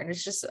different word.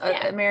 It's just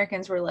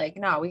Americans were like,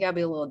 no, we gotta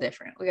be a little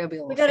different. We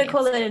gotta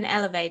call it an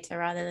elevator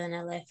rather than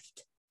a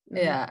lift.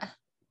 Yeah.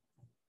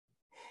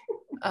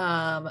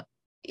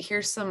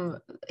 Here's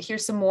some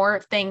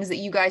more things that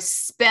you guys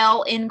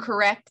spell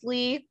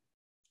incorrectly.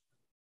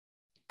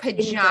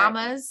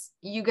 Pajamas.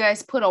 You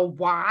guys put a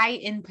Y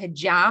in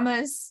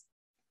pajamas.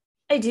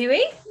 Oh, do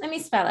we? Let me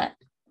spell it.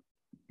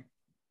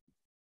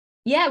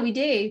 Yeah, we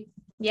do.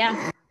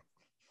 Yeah.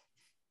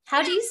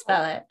 How do you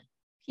spell it?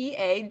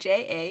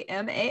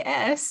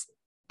 Pajamas.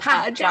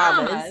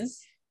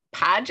 Pajamas.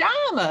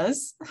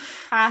 Pajamas.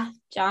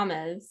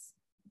 Pajamas.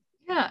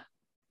 Yeah.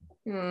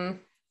 Hmm.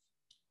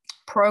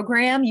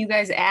 Program. You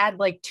guys add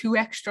like 2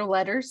 extra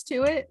letters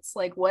to it. It's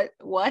like what?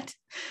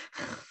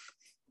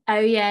 Oh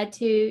yeah,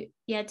 two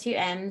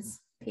M's.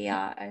 PRO.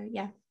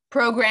 Yeah.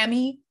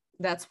 Programmy.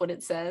 That's what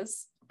it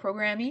says.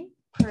 Programmy.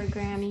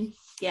 Programming.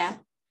 Yeah.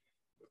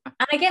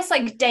 And I guess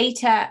like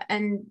data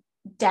and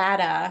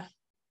data.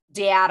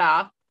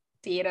 Data.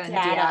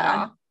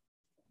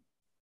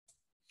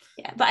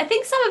 Yeah, but I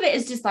think some of it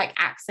is just like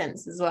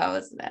accents as well,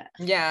 isn't it?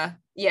 Yeah,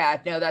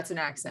 no, that's an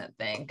accent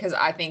thing, because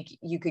I think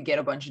you could get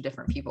a bunch of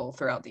different people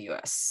throughout the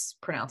US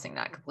pronouncing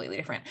that completely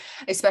different,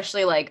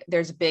 especially like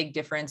there's a big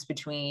difference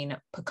between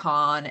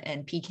pecan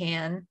and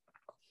pecan.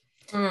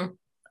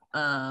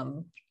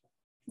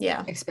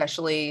 Yeah,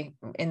 especially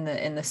in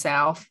the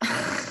South.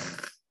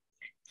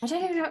 I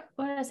don't even know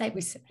what did I say.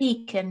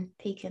 Pecan.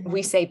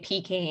 We say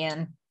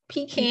pecan.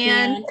 We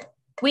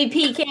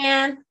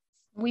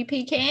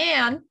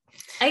pecan.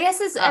 I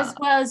guess as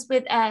well as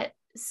with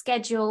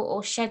schedule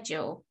or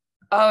schedule.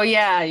 Oh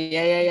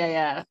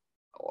yeah.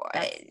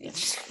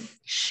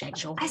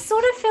 Schedule. I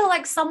sort of feel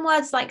like some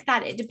words like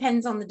that, it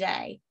depends on the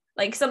day.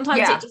 Like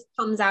sometimes it just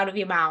comes out of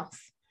your mouth.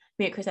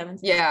 Me at Chris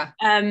Evans. Yeah.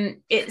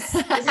 It's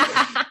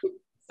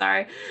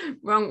sorry,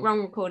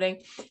 wrong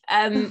recording.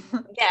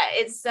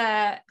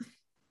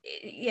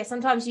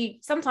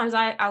 Sometimes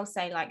I'll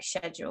say like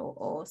schedule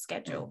or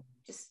schedule,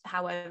 just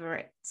however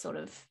it sort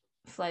of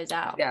flows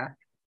out.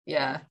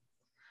 Yeah.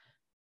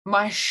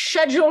 My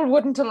schedule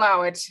wouldn't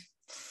allow it.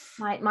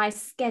 My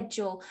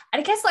schedule. And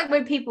I guess like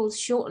when people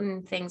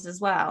shorten things as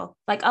well,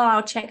 like, oh,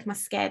 I'll check my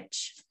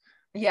sketch.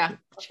 Yeah.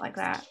 Like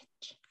that.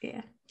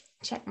 Yeah.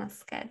 Check my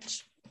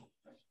sketch.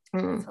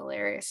 That's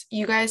hilarious.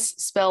 You guys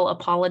spell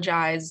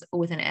apologize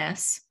with an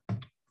S?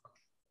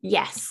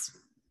 Yes.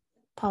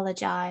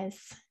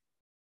 Apologize.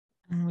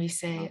 And we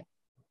say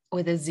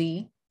with a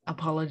Z,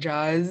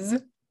 apologize.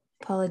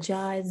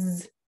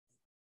 Apologize.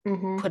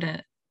 Put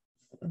it.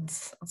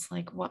 It's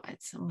like what?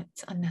 It's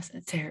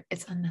unnecessary.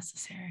 It's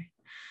unnecessary.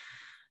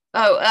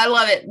 Oh, I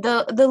love it.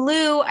 The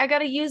loo. I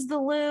gotta use the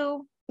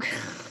loo.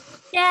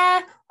 Yeah.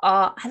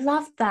 Oh, I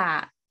love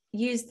that.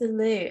 Use the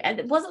loo.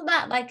 And wasn't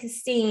that like a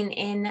scene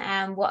in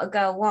What a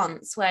Girl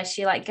Wants, where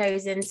she like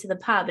goes into the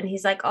pub and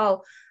he's like,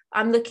 oh,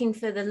 I'm looking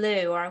for the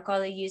loo, or I've got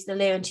to use the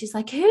loo, and she's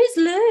like, who's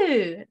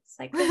loo? It's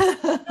like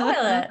the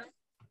toilet.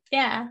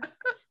 Yeah.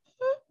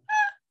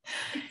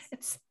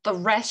 It's the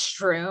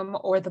restroom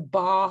or the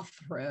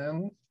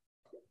bathroom.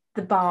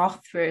 The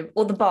bathroom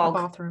or the bog.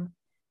 The bathroom.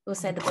 We'll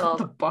say the bog.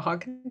 The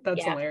bog.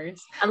 That's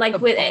hilarious. And like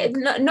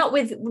not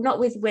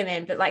with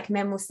women, but like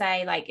men will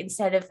say like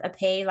instead of a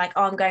pee, like,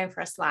 oh, I'm going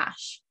for a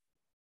slash.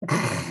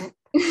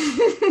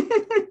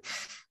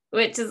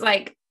 Which is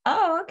like,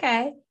 oh,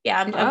 okay.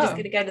 Yeah, I'm just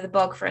gonna go to the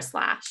bog for a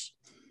slash.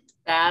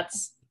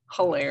 That's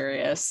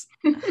hilarious.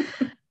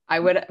 I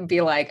would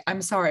be like,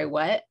 I'm sorry,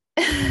 what?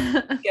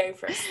 Go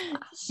for a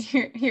slash.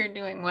 You're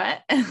doing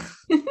what?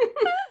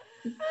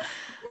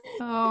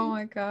 Oh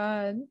my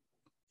god.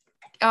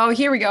 Oh,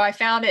 here we go. I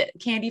found it.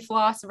 Candy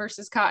floss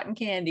versus cotton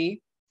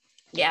candy.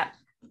 Yeah.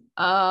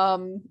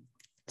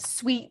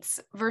 Sweets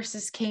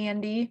versus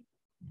candy.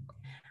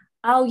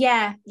 Oh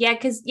yeah.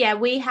 Because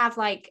we have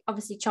like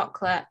obviously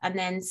chocolate, and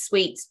then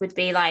sweets would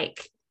be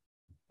like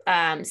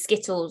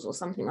Skittles or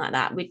something like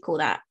that. We'd call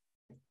that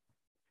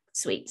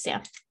sweets.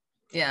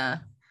 Yeah.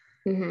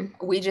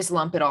 We just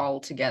lump it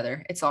all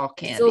together. It's all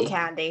candy. It's all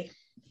candy.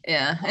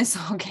 Yeah, it's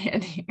all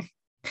candy.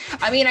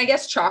 I mean, I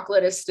guess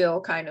chocolate is still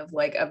kind of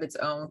like of its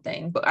own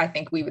thing, but I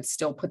think we would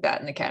still put that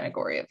in the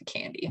category of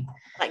candy.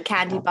 Like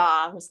candy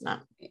bar,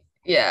 isn't it?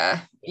 Yeah.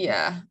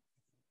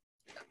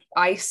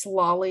 Ice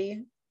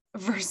lolly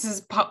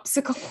versus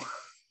popsicle.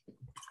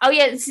 Oh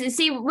yeah,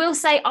 see, we'll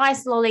say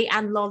ice lolly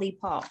and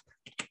lollipop.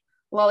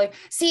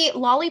 See,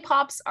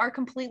 lollipops are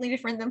completely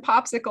different than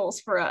popsicles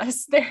for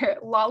us.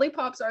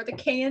 Lollipops are the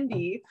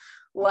candy,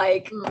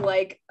 like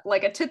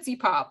a Tootsie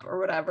Pop or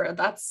whatever.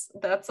 That's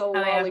a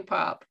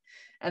lollipop.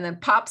 And then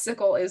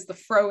popsicle is the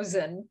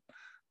frozen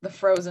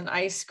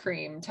ice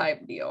cream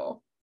type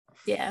deal.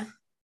 Yeah.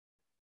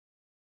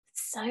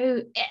 So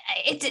I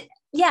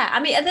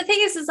mean, the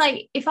thing is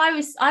like, if I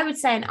would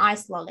say an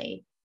ice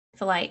lolly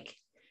for like,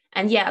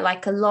 and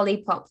like a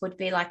lollipop would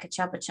be like a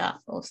Chubba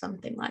Chup or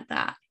something like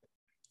that.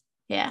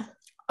 Yeah.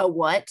 A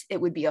what? It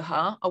would be a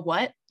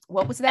what?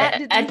 What was that?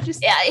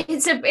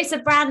 It's a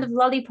brand of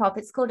lollipop.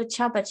 It's called a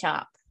Chubba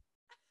Chup.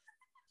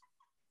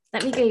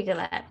 Let me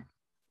Google it.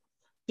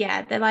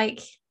 Yeah, they're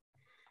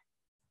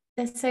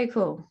so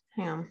cool.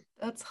 Hang on.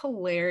 That's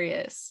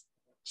hilarious.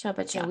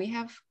 Chubba Chup.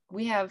 Yeah,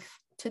 we have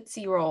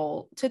Tootsie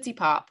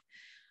Pop.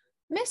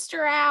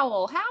 Mr.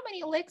 Owl, how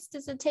many licks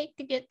does it take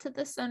to get to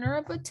the center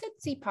of a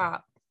Tootsie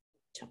Pop?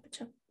 Chubba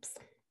Chups.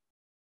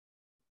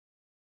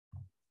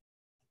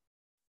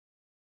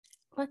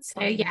 Let's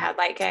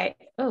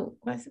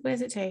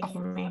where's it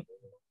taking me?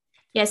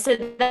 Yeah, so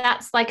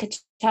that's like a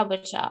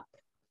Chubba Chup.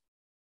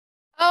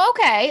 Oh,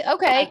 okay.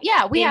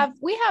 Yeah, we have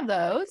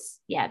those.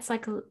 Yeah,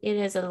 it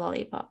is a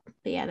lollipop.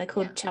 But yeah, they're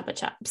called Chubba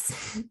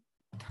Chups.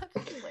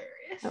 That's hilarious.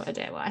 No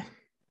idea why.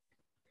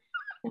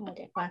 No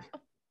idea why.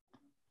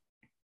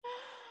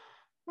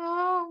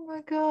 Oh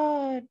my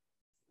God.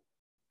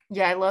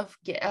 Yeah, I love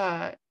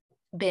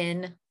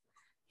bin.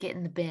 Get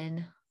in the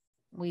bin.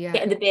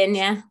 Get in the bin,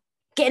 yeah.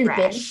 Get in the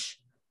bin.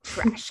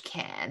 Trash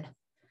can.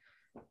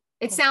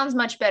 It sounds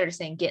much better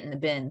saying get in the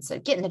bin, so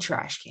get in the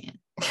trash can.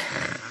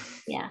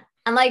 Yeah.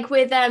 And like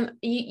with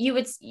you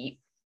would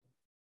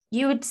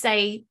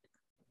say,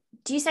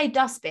 do you say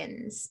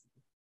dustbins?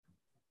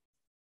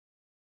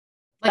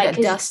 Like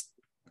a dust.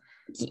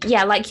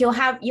 Yeah, like you'll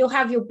have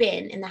your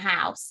bin in the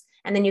house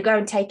and then you go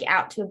and take it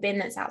out to a bin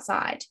that's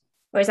outside.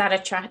 Or is that a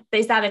trash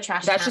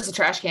That's can? just a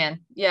trash can.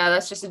 Yeah,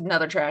 that's just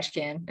another trash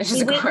can. It's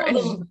just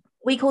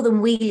we call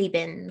them wheelie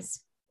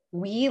bins.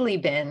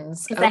 Wheelie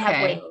bins. Because they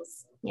have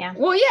wheels. Yeah.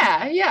 Well,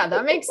 yeah,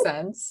 that makes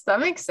sense.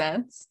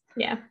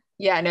 Yeah.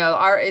 Yeah, no,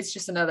 it's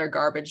just another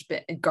garbage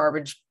bin,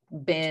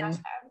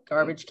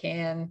 garbage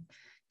can,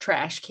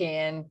 trash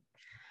can.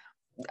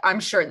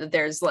 I'm sure that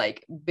there's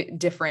like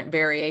different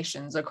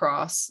variations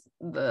across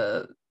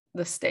the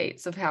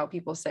states of how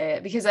people say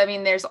it, because I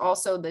mean, there's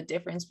also the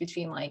difference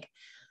between like,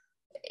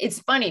 it's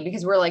funny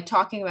because we're like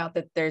talking about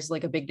that there's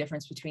like a big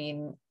difference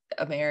between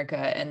America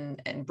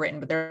and Britain,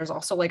 but there's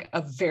also like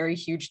a very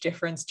huge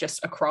difference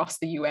just across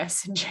the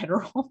US in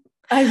general.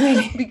 I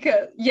really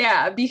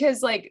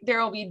because like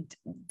there'll be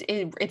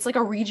it's like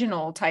a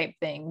regional type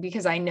thing,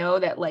 because I know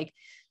that like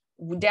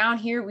down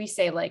here we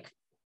say like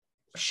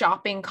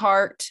shopping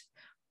cart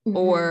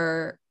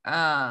or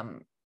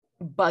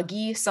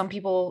buggy. Some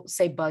people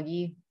say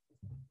buggy,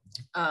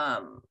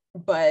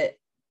 but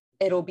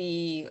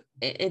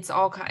it's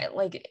all kind of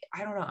like,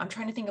 I don't know, I'm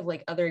trying to think of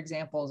like other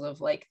examples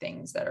of like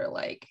things that are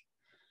like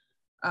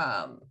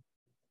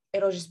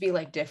it'll just be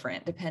like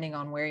different depending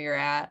on where you're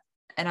at.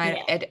 And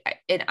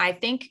I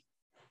think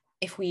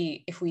if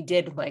we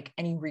did like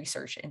any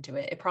research into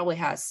it, it probably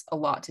has a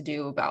lot to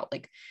do about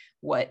like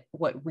what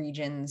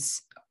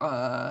regions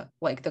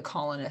like the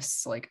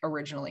colonists like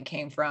originally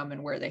came from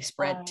and where they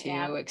spread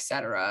to,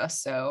 etc.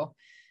 So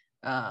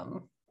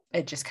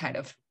it just kind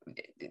of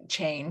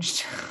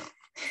changed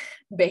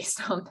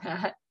based on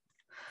that.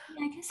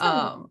 Yeah, I guess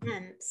that makes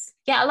sense.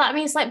 Yeah, like I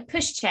mean, it's like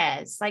push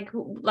chairs. Like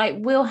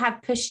we'll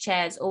have push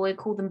chairs, or we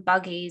call them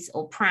buggies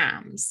or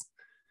prams.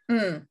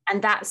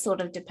 And that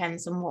sort of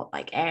depends on what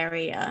like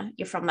area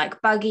you're from.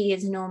 Like buggy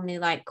is normally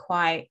like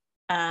quite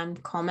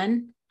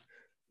common.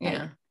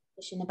 Yeah.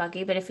 Pushing the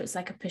buggy, but if it's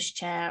like a push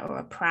chair or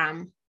a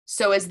pram.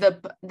 So is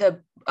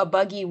a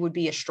buggy would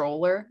be a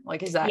stroller?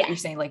 Like, is that you're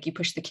saying like you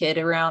push the kid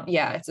around?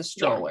 Yeah, it's a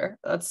stroller.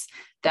 Yeah.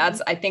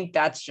 That's I think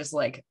that's just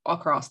like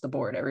across the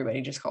board.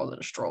 Everybody just calls it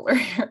a stroller.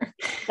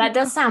 That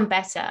does sound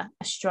better.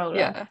 A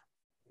stroller.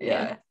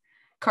 Yeah.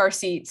 Car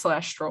seat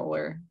 /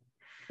 stroller.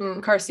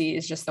 Car seat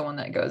is just the one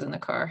that goes in the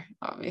car,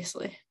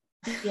 obviously.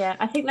 Yeah,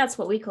 I think that's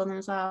what we call them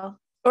as well.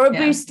 Or a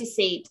booster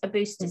seat. A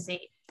booster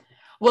seat.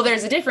 Well,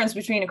 there's a difference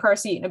between a car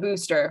seat and a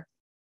booster.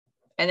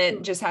 And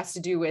it just has to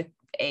do with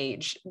the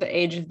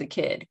age of the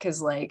kid,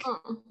 because like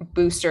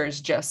boosters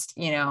just,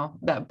 you know,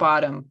 that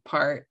bottom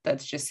part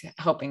that's just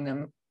helping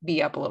them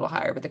be up a little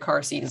higher, but the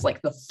car seat is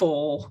like the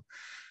full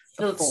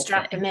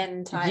strap them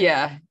in type.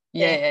 Yeah.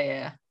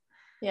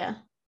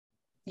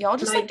 Y'all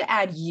just like to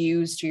add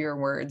U's to your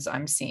words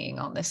I'm seeing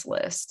on this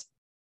list.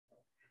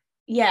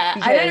 Yeah,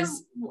 because, I don't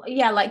know.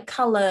 Yeah, like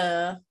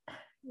color.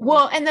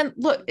 Well, and then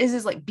look, is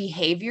this like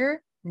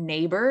behavior,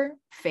 neighbor,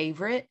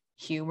 favorite,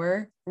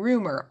 humor,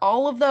 rumor?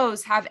 All of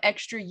those have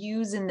extra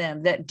U's in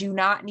them that do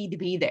not need to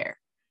be there.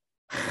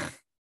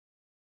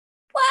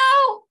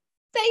 Well,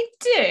 they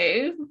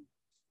do.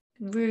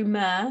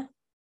 Rumor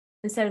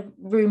instead of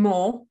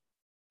rumor.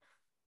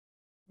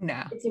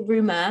 Nah. It's a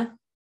rumor.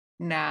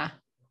 Nah.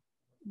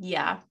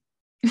 Yeah.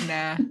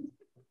 Nah.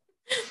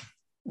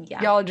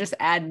 Yeah. Y'all just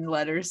adding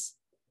letters.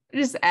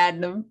 Just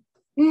adding them.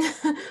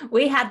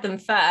 We had them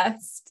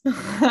first.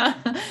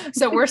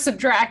 So we're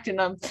subtracting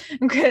them.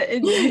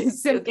 Getting rid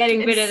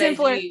of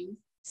simpler. those U's.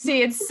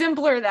 See, it's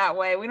simpler that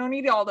way. We don't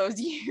need all those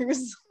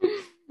U's.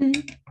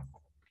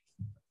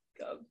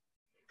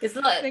 It's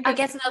like, I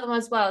guess another one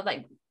as well,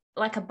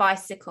 like a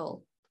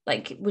bicycle.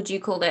 Like, would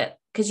you call it?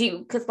 Because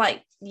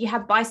like you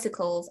have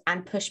bicycles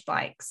and push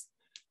bikes.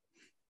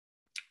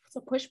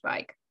 What's a push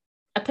bike?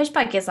 A push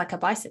bike is like a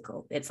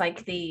bicycle. It's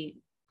like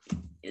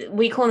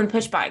we call them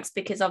push bikes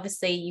because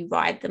obviously you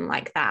ride them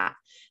like that.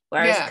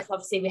 Whereas because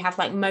obviously we have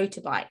like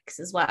motorbikes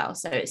as well.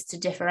 So it's to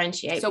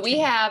differentiate. So we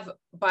have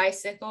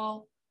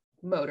bicycle,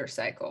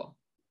 motorcycle.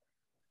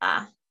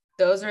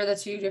 Those are the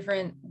two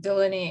different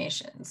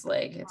delineations.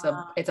 Like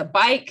it's a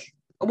bike.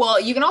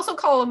 Well, you can also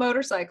call a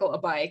motorcycle a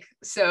bike.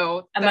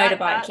 So a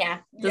motorbike,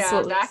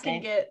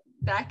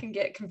 that can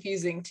get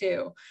confusing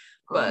too.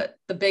 But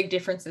the big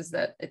difference is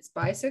that it's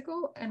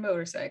bicycle and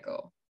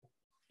motorcycle.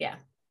 Yeah.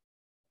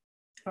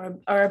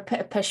 Or a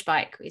push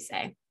bike, we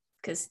say,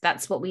 because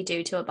that's what we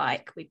do to a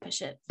bike. We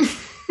push it.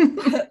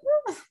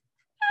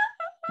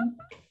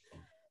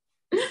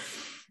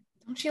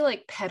 Don't you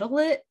like pedal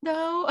it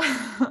though?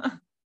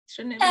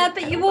 Shouldn't it? Yeah,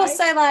 but you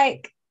also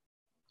like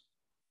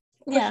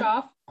push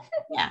off.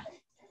 Yeah.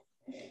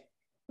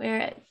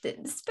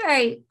 it's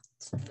very,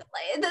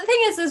 the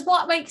thing is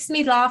what makes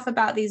me laugh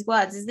about these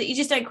words is that you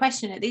just don't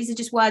question it. These are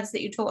just words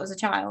that you taught as a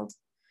child.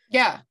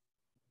 Yeah.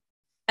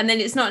 And then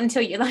it's not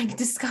until you like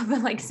discover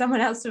like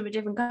someone else from a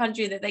different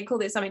country that they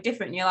call it something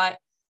different. And you're like,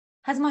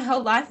 has my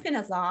whole life been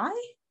a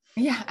lie?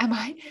 Yeah. Am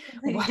I?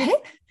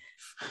 What?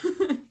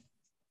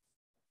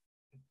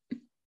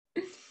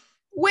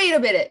 Wait a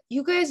minute.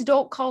 You guys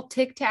don't call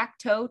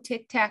tic-tac-toe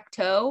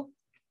tic-tac-toe?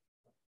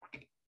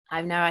 I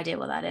have no idea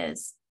what that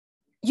is.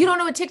 You don't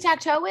know what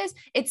tic-tac-toe is?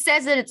 It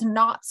says that it's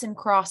noughts and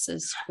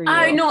crosses for you.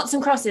 Oh, noughts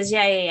and crosses.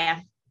 Yeah.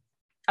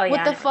 Oh,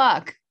 what the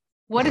fuck?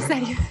 What is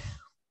that?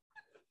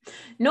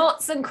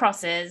 Noughts and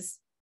crosses.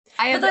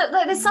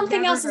 There's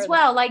something else as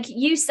well. Like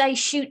you say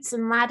chutes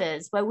and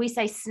ladders, where we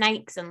say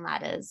snakes and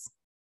ladders.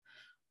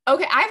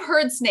 Okay, I've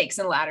heard snakes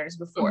and ladders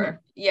before. Mm-hmm.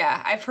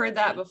 Yeah, I've heard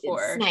that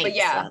before. Snakes, but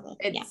yeah,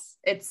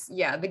 it's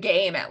the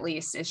game at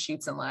least is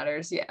chutes and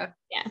ladders. Yeah.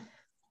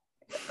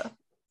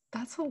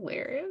 That's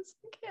hilarious.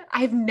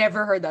 I've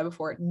never heard that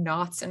before.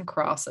 Knots and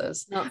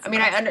crosses.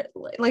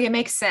 It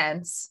makes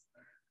sense.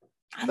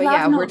 But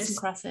yeah, we're just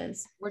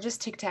crosses. We're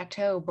just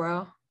tic-tac-toe,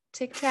 bro.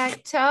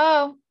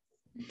 Tic-tac-toe.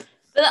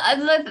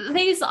 But the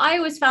thing is, I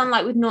always found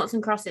like with noughts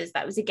and crosses,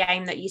 that was a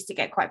game that used to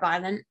get quite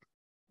violent.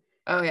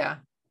 Oh yeah.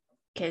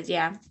 Because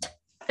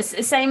it's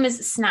the same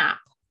as Snap,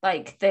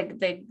 like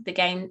the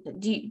game.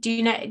 Do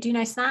you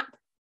know Snap?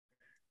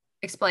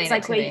 Explain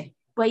it to me.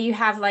 Where you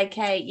have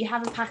you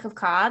have a pack of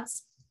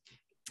cards,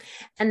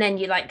 and then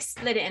you like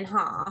split it in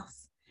half.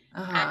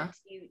 And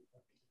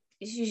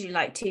it's usually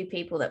like two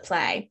people that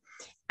play,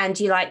 and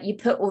you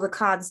put all the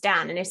cards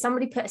down. And if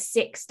somebody put a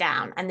 6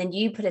 down, and then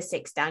you put a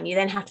 6 down, you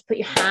then have to put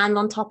your hand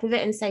on top of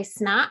it and say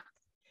Snap.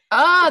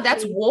 Oh,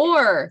 that's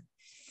war.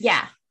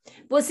 Yeah.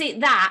 Well, see,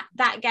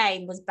 that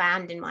game was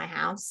banned in my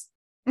house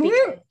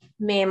because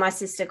me and my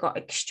sister got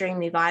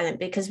extremely violent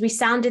because we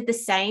sounded the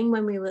same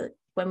when we were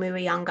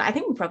younger. I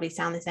think we probably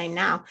sound the same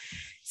now.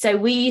 So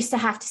we used to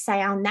have to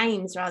say our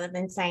names rather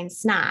than saying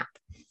Snap.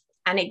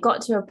 And it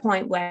got to a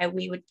point where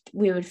we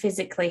would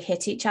physically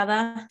hit each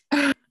other.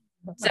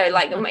 So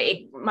like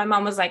my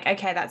mom was like,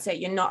 okay, that's it.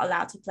 You're not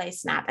allowed to play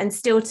Snap. And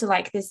still to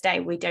like this day,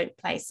 we don't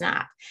play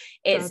Snap.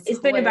 It's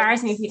been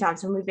embarrassing a few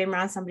times when we've been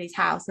around somebody's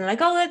house and they're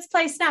like, oh, let's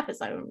play Snap. It's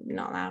like, we're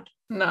not allowed.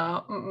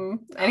 No,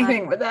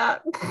 anything with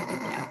that.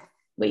 Yeah.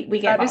 We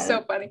get that is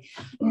so funny.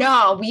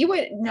 No, we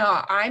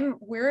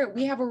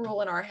have a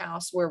rule in our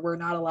house where we're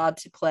not allowed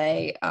to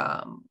play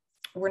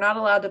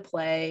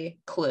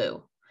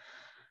Clue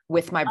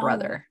with my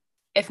brother.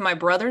 If my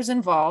brother's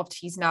involved,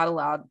 he's not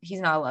allowed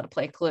to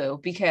play Clue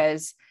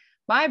because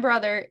my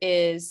brother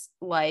is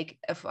like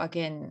a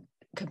fucking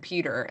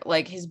computer.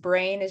 Like his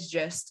brain is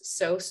just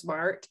so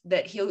smart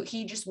that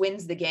he just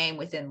wins the game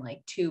within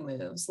like 2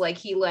 moves. Like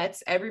he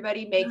lets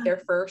everybody make their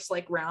first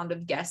like round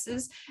of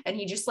guesses and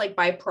he just like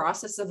by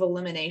process of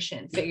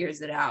elimination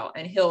figures it out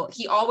and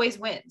he always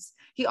wins.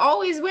 He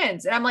always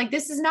wins. And I'm like,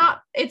 it's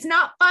not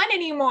fun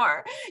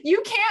anymore.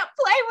 You can't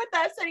play with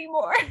us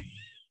anymore.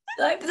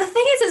 Like, the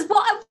thing is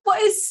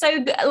what is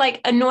so like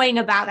annoying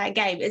about that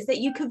game is that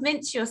you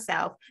convince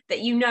yourself that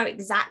you know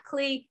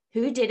exactly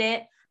who did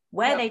it,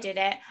 where they did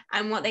it,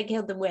 and what they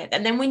killed them with.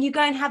 And then when you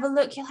go and have a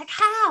look, you're like,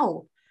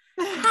 how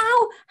is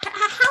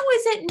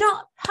it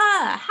not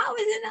her? How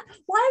is it not?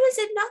 Why was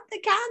it not the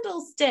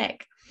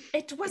candlestick?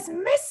 It was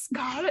Miss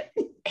Scarlet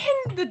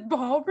in the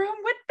ballroom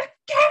with the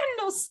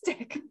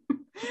candlestick.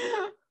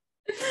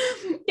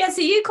 Yeah,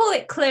 so you call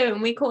it Clue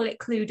and we call it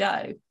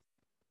Cluedo.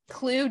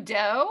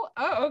 Cluedo?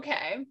 Oh,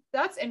 okay.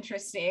 That's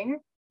interesting.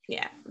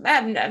 Yeah, I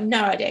have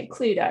no idea.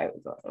 Cluedo.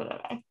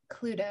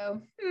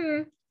 Cluedo.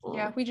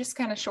 Yeah, we just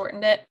kind of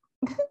shortened it.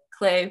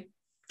 Clue.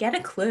 Get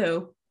a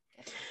clue.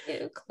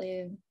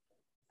 Clue.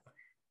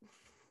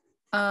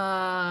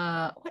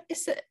 What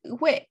is it?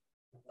 Wait,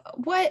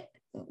 what?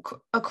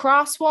 A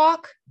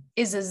crosswalk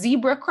is a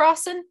zebra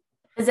crossing?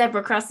 A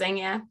zebra crossing,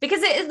 yeah.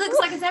 Because it looks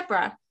like a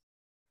zebra.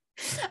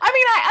 I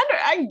mean,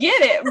 I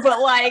get it, but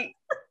like,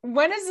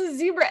 when has a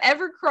zebra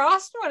ever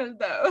crossed one of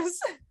those?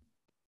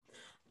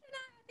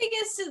 I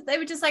guess they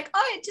were just like,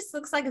 oh, it just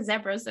looks like a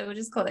zebra, so we'll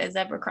just call it a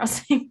zebra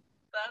crossing.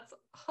 That's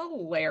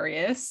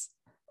hilarious.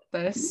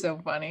 That is so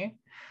funny.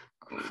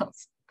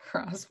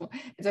 Crosswalk.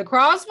 It's a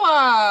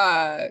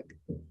crosswalk.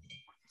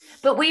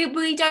 But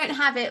we don't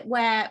have it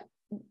where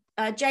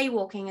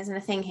jaywalking isn't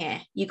a thing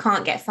here. You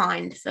can't get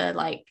fined for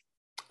like.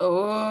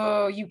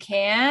 Oh, you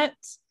can't?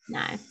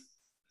 No.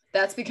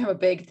 That's become a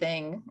big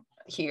thing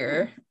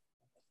here.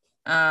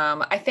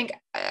 I think,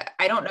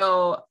 I don't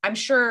know. I'm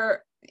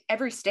sure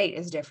every state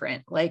is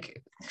different.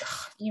 Like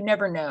you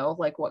never know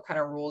like what kind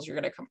of rules you're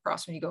going to come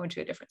across when you go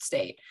into a different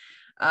state.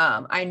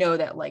 I know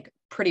that like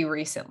pretty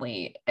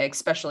recently,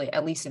 especially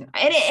at least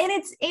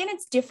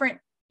it's different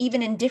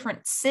even in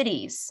different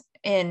cities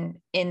in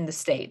the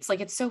States. Like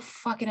it's so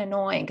fucking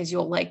annoying because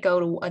you'll like go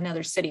to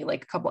another city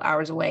like a couple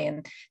hours away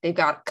and they've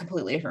got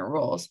completely different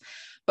rules.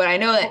 But I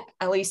know that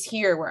at least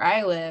here where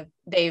I live,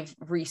 they've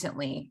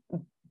recently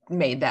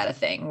made that a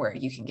thing where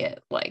you can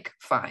get like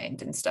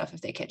fined and stuff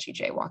if they catch you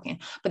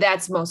jaywalking. But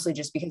that's mostly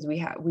just because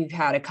we've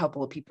had a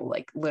couple of people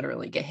like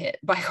literally get hit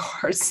by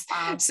cars.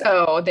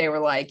 So they were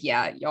like,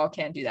 yeah, y'all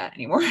can't do that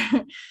anymore.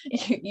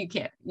 you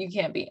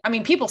can't be. I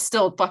mean, people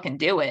still fucking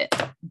do it,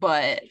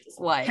 but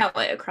like cut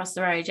it across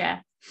the road.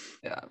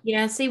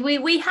 Yeah. See,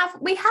 we have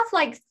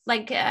like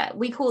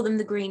we call them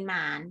the green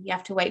man. You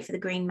have to wait for the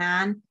green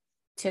man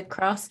to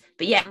cross.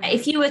 But yeah,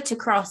 if you were to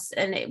cross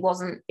and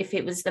if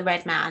it was the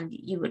red man,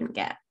 you wouldn't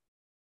get.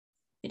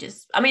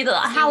 How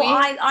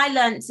I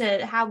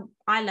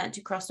learned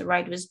to cross the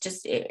road was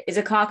just, is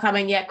a car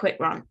coming? Yeah, quick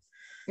run.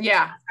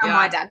 Yeah. And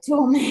my dad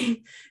taught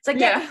me. It's like,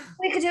 yeah,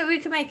 we could do it. We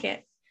could make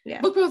it. Yeah.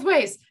 Look both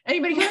ways.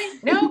 Anybody coming?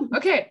 No?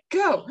 Okay,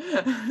 go.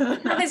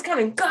 Nothing's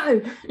coming.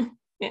 Go.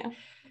 Yeah.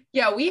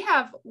 Yeah, we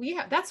have,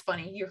 that's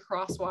funny. Your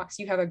crosswalks,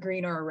 you have a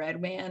green or a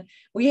red man.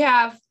 We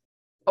have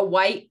a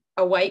white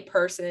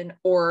person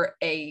or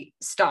a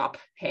stop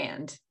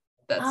hand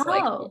that's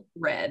like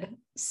red.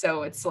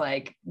 So it's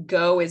like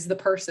go is the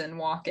person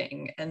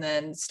walking and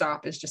then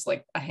stop is just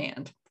like a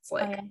hand. It's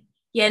like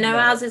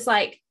ours is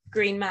like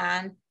green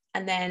man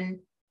and then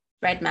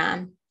red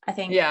man, I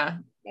think. Yeah.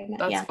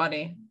 That's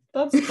funny.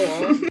 That's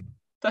cool.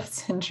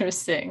 That's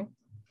interesting.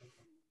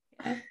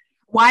 Yeah.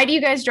 Why do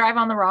you guys drive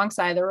on the wrong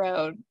side of the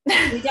road?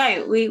 We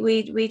don't.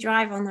 We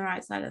drive on the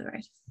right side of the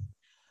road.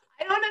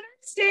 I don't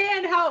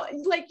understand how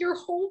like your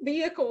whole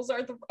vehicles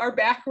are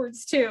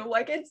backwards too.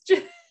 Like it's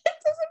just, it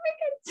doesn't make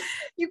it.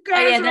 You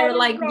guys they're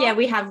like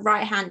we have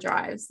right hand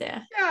drives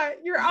there. Yeah,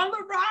 you're on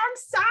the wrong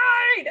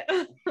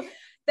side.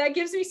 That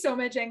gives me so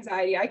much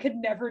anxiety. I could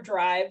never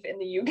drive in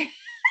the UK.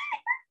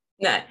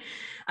 No,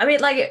 I mean,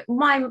 like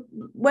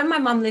when my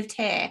mum lived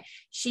here,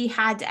 she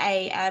had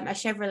a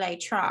Chevrolet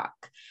truck,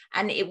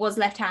 and it was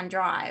left-hand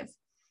drive,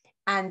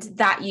 and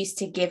that used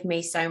to give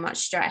me so much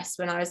stress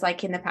when I was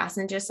like in the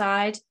passenger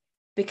side,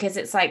 because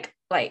it's like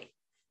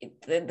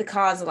the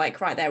cars are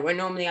like right there, where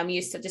normally I'm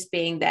used to just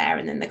being there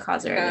and then the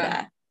cars are over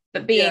there,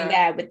 but being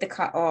there with the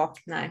car, oh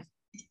no.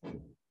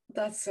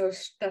 That's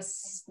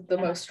the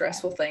most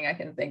stressful thing I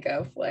can think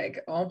of.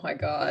 Like, oh my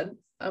God.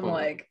 I'm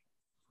like,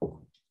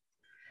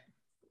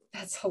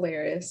 that's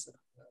hilarious.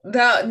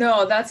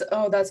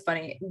 That's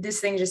funny.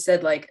 This thing just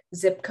said like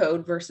zip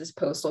code versus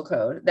postal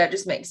code. That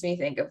just makes me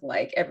think of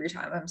like every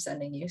time I'm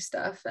sending you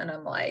stuff and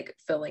I'm like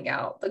filling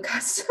out the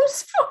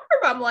customs form,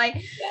 I'm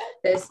like,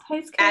 this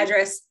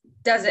address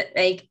doesn't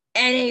make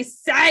any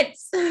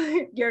sense.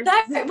 But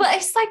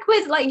it's like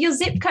with like your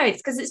zip codes,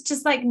 because it's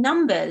just like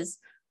numbers.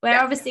 Where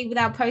obviously with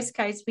our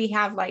postcodes, we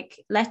have like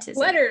letters.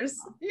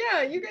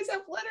 Yeah, you guys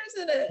have letters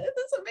in it. It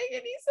doesn't make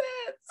any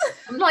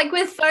sense. Like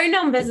with phone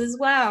numbers as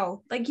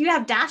well. Like you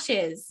have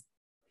dashes.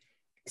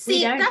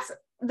 See, that's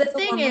the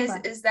thing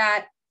is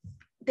that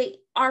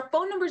our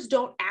phone numbers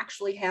don't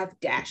actually have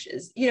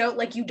dashes. You know,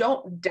 like you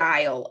don't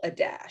dial a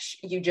dash.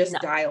 You just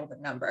dial the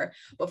number.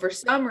 But for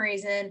some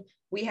reason,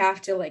 we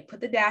have to like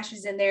put the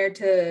dashes in there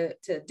to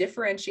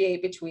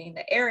differentiate between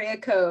the area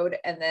code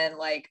and then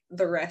like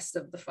the rest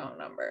of the phone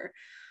number.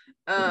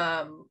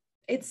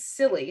 It's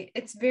silly.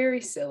 It's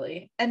very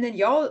silly. And then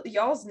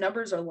y'all's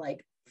numbers are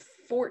like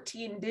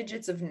 14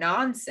 digits of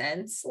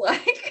nonsense.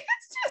 Like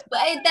it's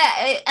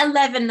just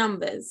 11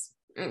 numbers.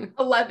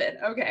 11.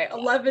 Okay.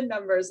 11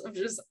 numbers of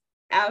just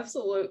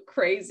absolute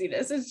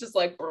craziness. It's just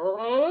like,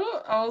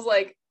 I was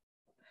like,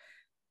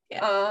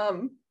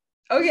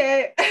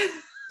 okay.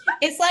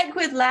 It's like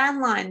with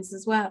landlines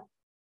as well.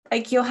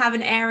 Like you'll have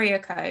an area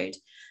code,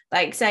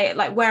 like say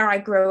like where I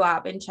grew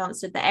up in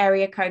Chelmsford, the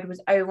area code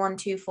was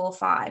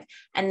 01245,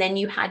 and then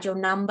you had your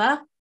number,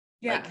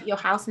 like your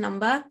house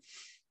number,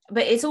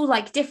 but it's all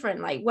like different.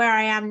 Like where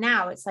I am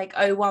now, it's like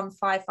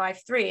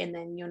 01553 and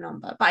then your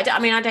number. But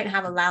I don't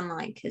have a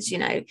landline because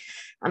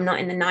I'm not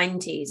in the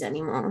 90s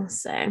anymore.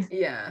 So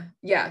no,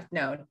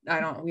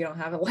 we don't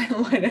have a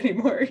landline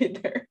anymore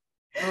either.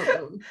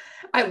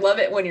 I love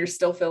it when you're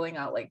still filling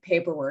out like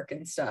paperwork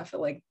and stuff at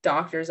like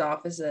doctor's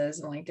offices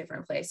and like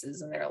different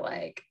places, and they're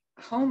like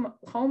home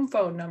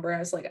phone number. I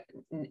was like,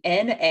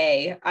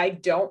 NA. I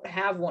don't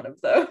have one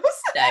of those.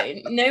 No,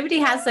 nobody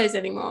has those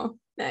anymore.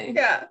 No.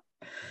 Yeah.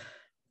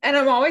 And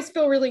I'm always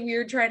feel really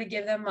weird trying to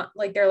give them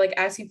like, they're like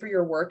asking for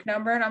your work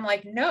number, and I'm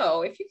like,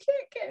 no, if you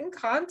can't get in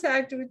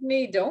contact with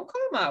me, don't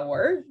call my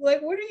work.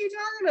 Like, what are you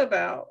talking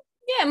about?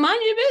 Yeah,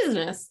 mind your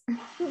business.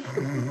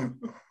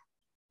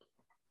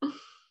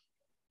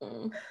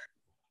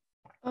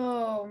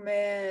 Oh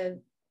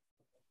man.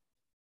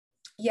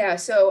 Yeah,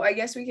 so I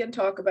guess we can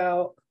talk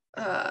about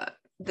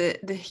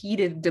the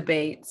heated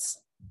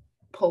debates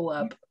pull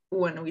up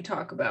when we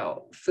talk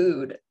about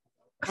food.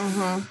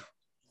 Because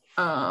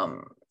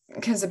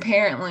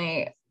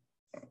apparently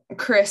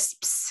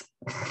crisps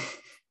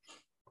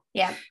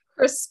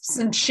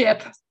and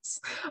chips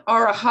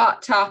are a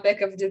hot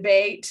topic of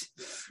debate.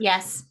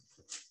 Yes.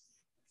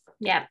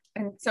 Yeah.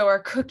 And so are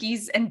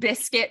cookies and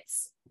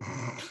biscuits.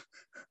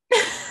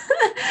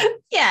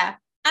 Yeah,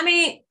 I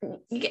mean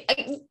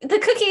the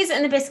cookies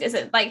and the biscuits,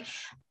 like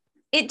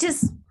it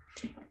just,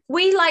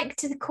 we like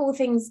to call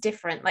things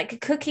different. Like a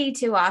cookie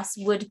to us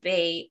would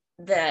be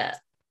the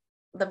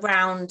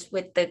round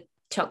with the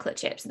chocolate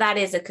chips. That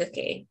is a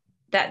cookie.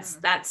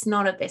 That's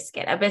not a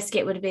biscuit. A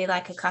biscuit would be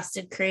like a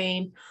custard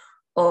cream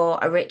or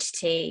a rich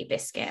tea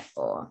biscuit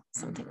or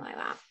something like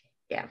that.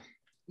 Yeah.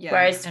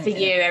 Whereas for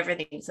you,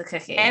 everything's a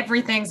cookie.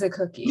 Everything's a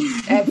cookie.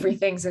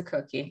 Everything's a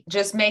cookie.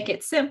 Just make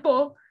it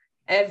simple.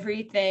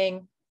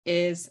 Everything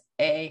is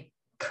a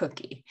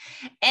cookie.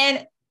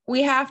 And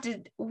we have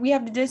to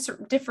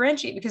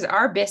differentiate, because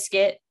our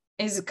biscuit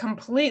is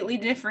completely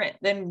different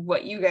than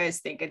what you guys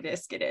think a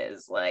biscuit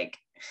is. Like,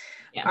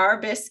 our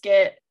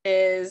biscuit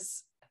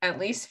is, at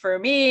least for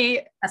me,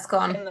 a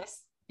scone.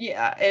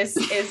 Is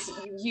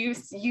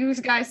you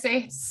guys say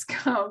it's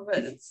scum, but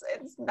it's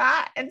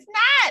not. It's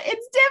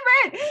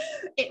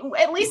different.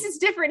 At least it's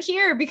different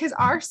here, because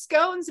our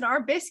scones and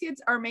our biscuits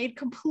are made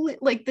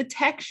like the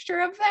texture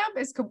of them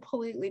is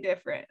completely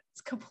different.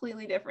 It's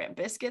completely different.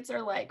 Biscuits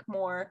are like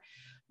more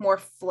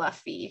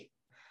fluffy,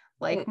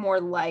 like more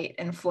light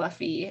and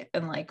fluffy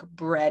and like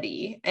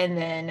bready, and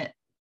then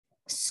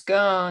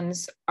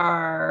scones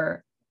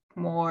are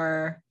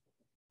more,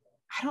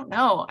 I don't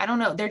know.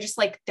 They're just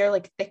like, they're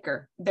like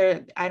thicker.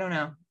 I don't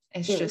know.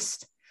 It's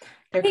just,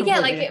 they're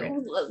completely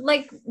different.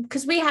 Like,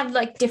 because we have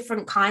like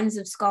different kinds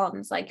of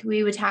scones. Like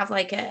we would have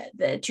like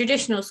the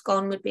traditional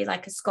scone would be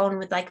like a scone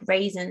with like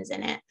raisins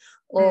in it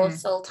or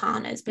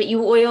sultanas, but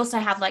we also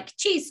have like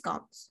cheese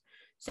scones.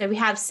 So we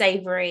have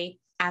savory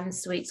and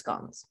sweet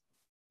scones.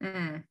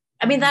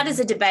 I mean, that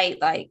is a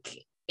debate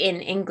like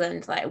in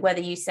England, like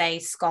whether you say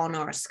scone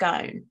or a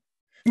scone.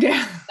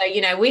 Yeah.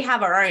 So, we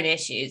have our own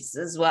issues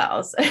as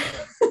well. So.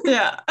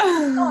 Yeah.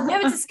 Oh, no,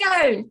 it's a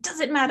scone. Does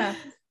it matter?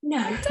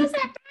 No, it doesn't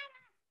matter.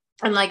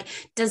 And like,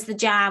 does the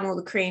jam or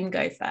the cream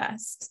go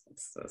first?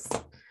 It's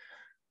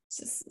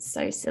just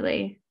so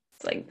silly.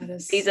 It's like,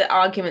 these are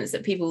arguments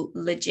that people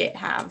legit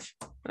have.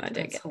 I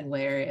don't get it.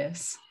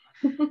 Hilarious.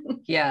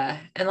 Yeah.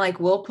 And like,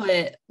 we'll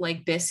put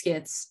like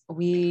biscuits,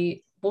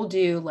 we'll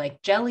do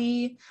like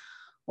jelly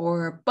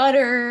or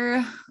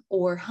butter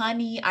or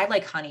honey. I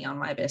like honey on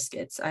my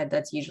biscuits.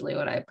 That's usually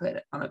what I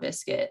put on a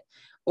biscuit.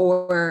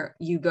 Or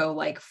you go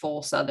like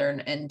full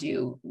Southern and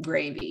do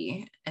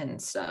gravy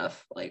and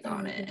stuff like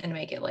on it and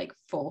make it like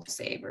full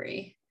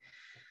savory.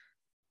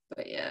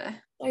 But yeah.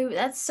 Oh,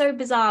 that's so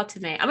bizarre to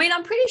me. I mean,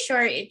 I'm pretty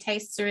sure it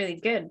tastes really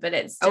good, but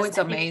it's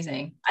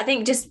amazing. I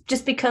think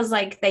just because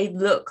like they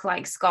look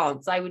like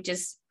scones, I would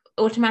just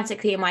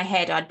automatically in my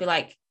head, I'd be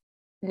like,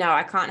 no,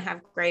 I can't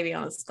have gravy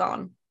on a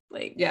scone.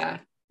 Like, yeah.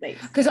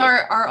 Because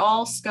are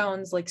all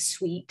scones like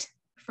sweet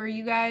for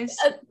you guys?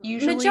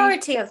 Usually,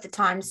 majority of the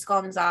time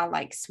scones are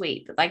like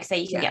sweet, but like say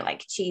you can get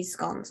like cheese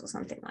scones or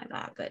something like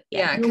that. But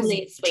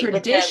because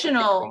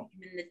traditional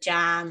with the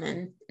jam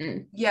and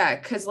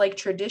because like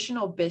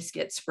traditional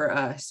biscuits for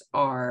us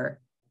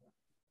are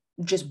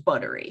just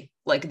buttery.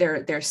 Like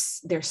they're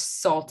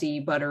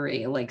salty,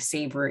 buttery, like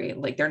savory.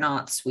 Like they're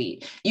not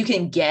sweet. You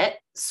can get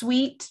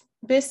sweet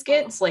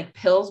biscuits, like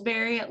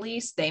Pillsbury, at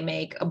least they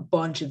make a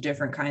bunch of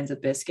different kinds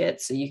of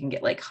biscuits, so you can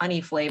get like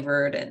honey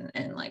flavored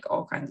and like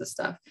all kinds of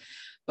stuff,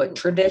 but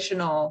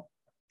traditional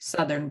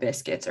Southern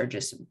biscuits are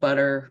just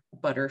butter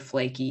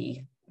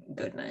flaky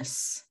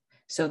goodness.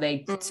 So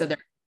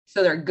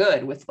they're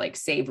good with like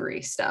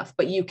savory stuff,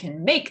 but you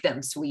can make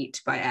them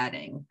sweet by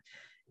adding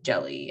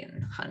jelly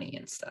and honey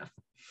and stuff.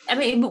 I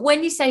mean, but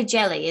when you say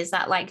jelly, is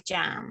that like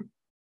jam?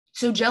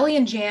 So jelly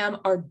and jam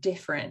are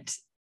different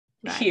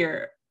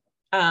here.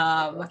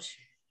 Jam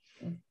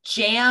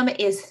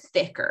is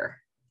thicker.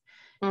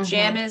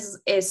 Jam is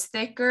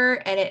thicker,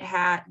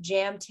 and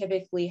jam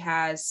typically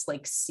has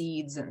like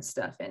seeds and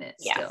stuff in it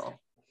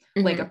still,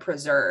 like a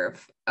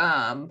preserve.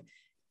 And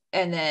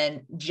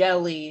then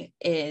jelly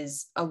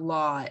is a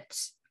lot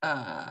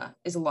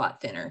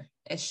thinner.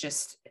 It's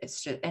just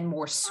and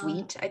more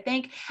sweet. I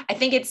think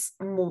it's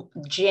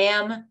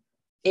jam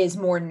is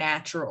more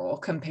natural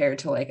compared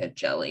to like a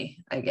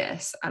jelly, I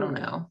guess. I don't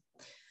know.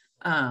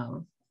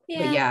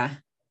 But yeah,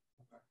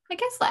 I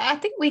guess like I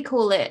think we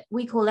call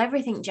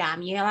everything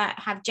jam. You like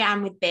have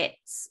jam with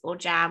bits or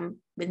jam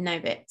with no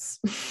bits.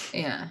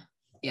 yeah,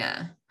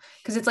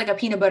 because it's like a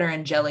peanut butter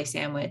and jelly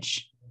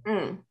sandwich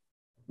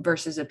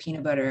versus a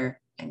peanut butter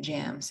and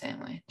jam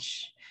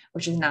sandwich,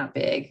 which is not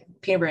big.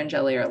 Peanut butter and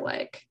jelly are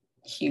like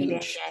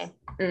huge.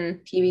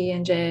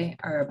 PB&J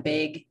are a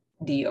big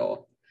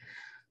deal.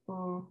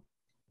 Oh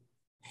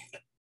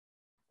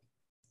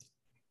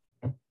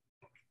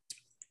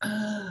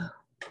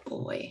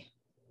boy.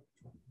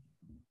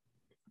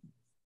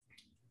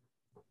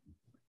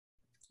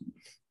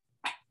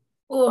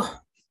 Oh, I'm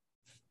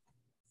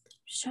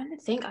just trying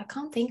to think. I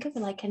can't think of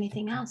like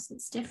anything else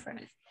that's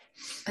different.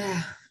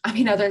 I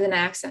mean, other than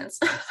accents.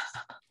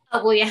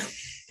 Oh well, yeah.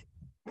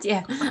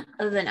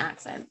 Other than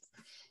accents.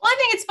 Well, I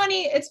think it's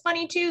funny. It's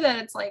funny too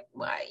that it's like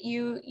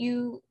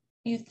you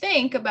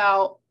think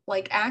about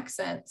like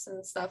accents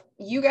and stuff.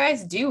 You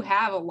guys do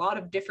have a lot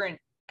of different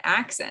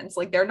accents.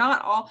 Like they're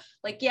not all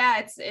like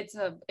it's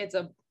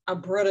a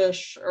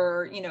British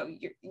or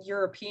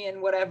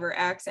European whatever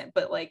accent,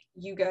 but like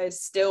you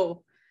guys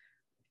still,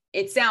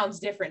 it sounds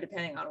different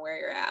depending on where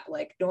you're at,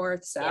 like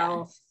north,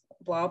 south,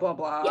 blah blah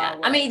blah. Yeah,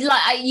 whatever. I mean,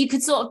 like you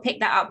could sort of pick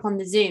that up on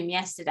the Zoom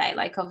yesterday.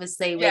 Like,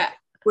 obviously,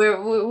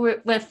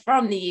 we're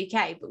from the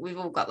UK, but we've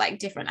all got like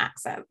different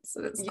accents,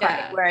 so it's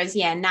quite. Whereas,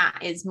 Nat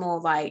is more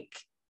like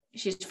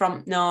she's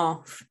from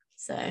North,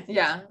 so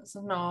it's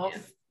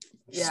North.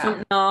 She's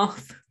from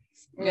North.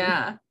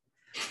 Yeah,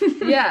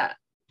 yeah.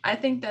 I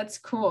think that's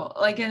cool.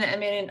 Like,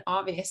 and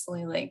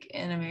obviously, like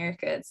in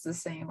America, it's the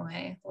same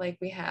way. Like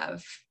we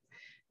have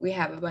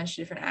a bunch of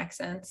different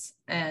accents,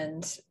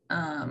 and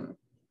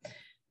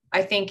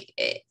I think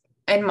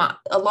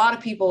a lot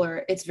of people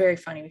it's very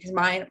funny because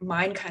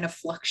mine kind of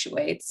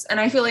fluctuates, and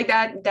I feel like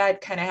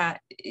that kind of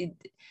it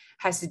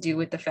has to do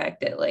with the fact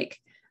that like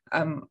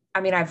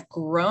I've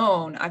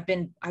grown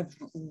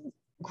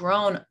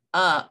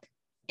up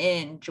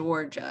in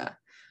Georgia,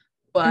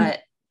 but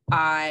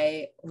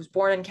I was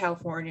born in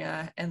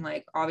California, and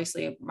like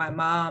obviously my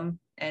mom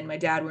and my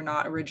dad were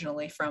not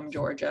originally from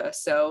Georgia,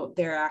 so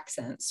their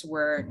accents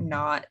were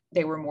not,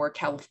 they were more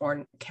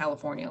California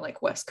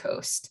like West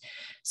Coast,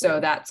 so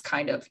that's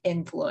kind of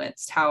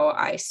influenced how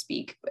I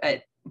speak,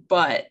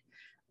 but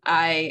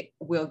I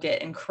will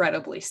get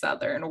incredibly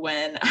Southern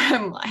when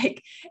I'm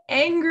like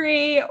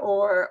angry,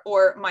 or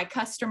my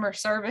customer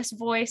service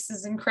voice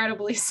is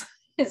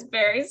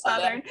very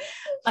Southern.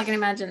 I can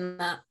imagine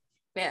that.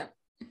 Yeah.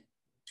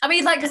 I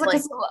mean, like,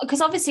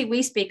 because obviously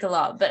we speak a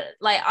lot, but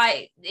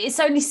like it's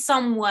only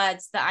some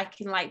words that I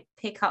can like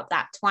pick up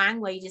that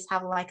twang where you just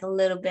have like a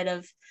little bit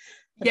of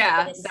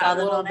that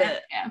little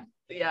bit.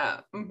 Yeah.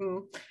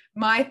 Mm-hmm.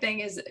 My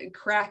thing is I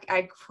crack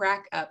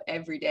up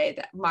every day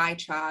that my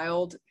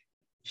child,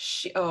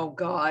 she's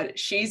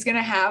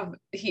gonna have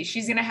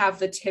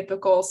the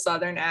typical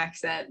Southern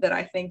accent that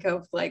I think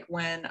of like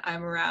when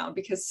I'm around,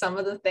 because some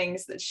of the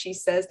things that she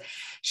says,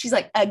 she's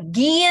like,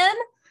 again.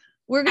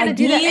 We're going to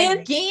do that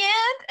again.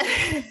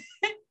 God.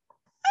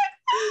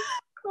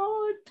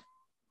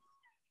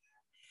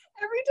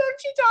 Every time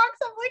she talks,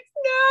 I'm like,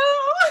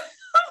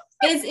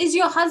 no. Is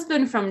your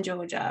husband from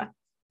Georgia?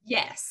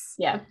 Yes.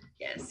 Yeah.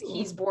 Yes.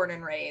 He's born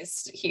and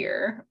raised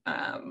here.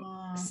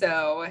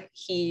 So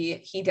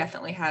he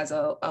definitely has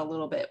a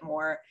little bit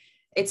more.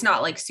 It's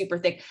not like super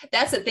thick.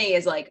 That's the thing,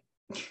 is like,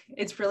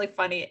 it's really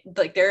funny.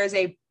 Like there is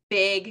a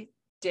big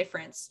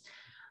difference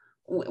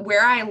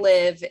where I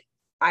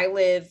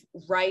live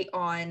right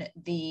on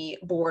the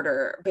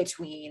border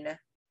between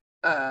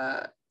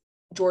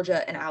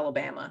Georgia and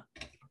Alabama,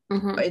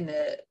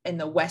 in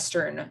the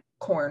western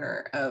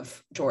corner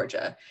of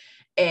Georgia.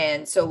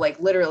 And so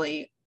like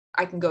literally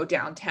I can go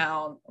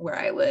downtown where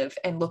I live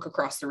and look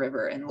across the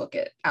river and look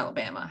at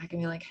Alabama. I can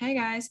be like, hey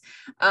guys.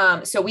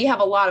 So we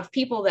have a lot of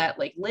people that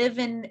like live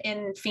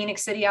in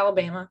Phoenix City,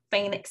 Alabama,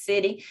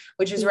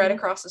 which is right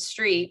across the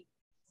street,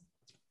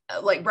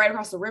 like right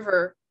across the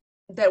river,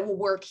 that will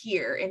work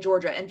here in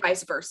Georgia, and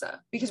vice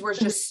versa, because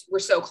we're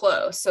so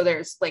close. So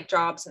there's like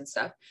jobs and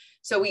stuff.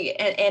 So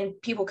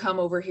and people come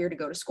over here to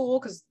go to school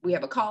because we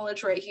have a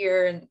college right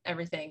here and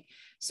everything.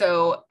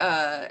 So,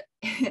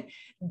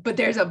 but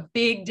there's a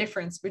big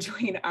difference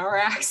between our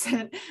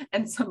accent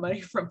and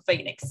somebody from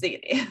Phoenix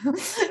City.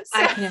 So,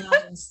 I can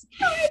imagine.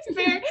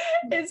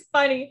 It's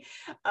funny.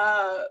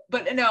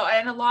 But no,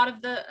 and a lot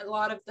of the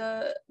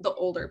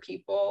older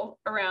people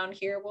around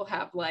here will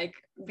have like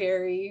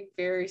very,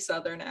 very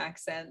Southern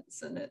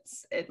accents, and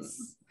it's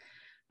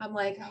I'm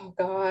like, oh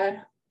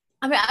God.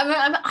 I mean,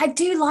 I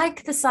do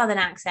like the Southern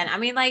accent. I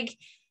mean, like,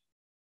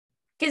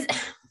 because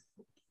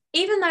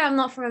even though I'm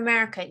not from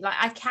America, like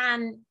I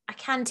can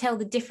tell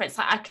the difference.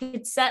 Like I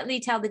could certainly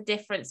tell the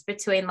difference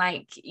between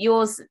like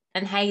yours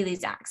and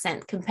Haley's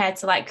accent compared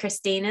to like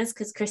Christina's,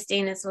 because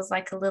Christina's was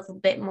like a little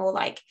bit more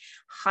like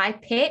high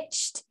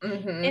pitched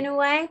in a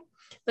way.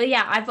 But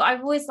yeah, I've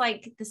always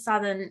liked the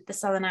Southern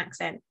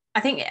accent. I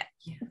think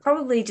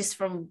probably just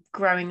from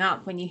growing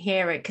up when you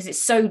hear it, because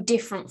it's so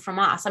different from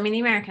us. I mean,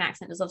 the American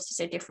accent is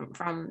obviously so different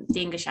from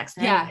the English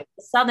accent. Yeah. Anyway.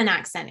 The Southern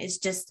accent is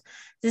just,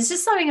 there's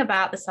just something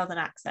about the Southern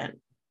accent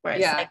where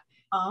it's like,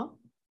 oh.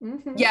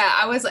 Mm-hmm.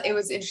 Yeah, it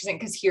was interesting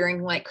because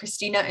hearing like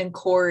Christina and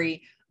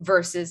Corey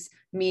versus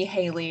me,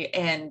 Haley,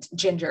 and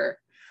Ginger,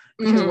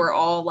 because we're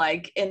all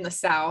like in the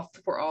South,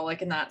 we're all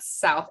like in that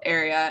South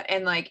area,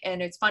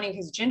 and it's funny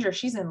because Ginger,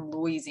 she's in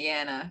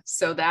Louisiana,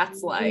 so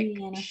that's like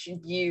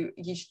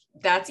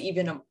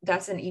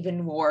that's an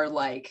even more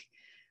like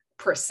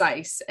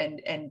precise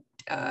and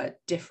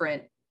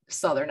different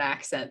Southern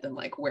accent than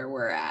like where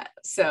we're at.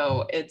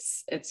 So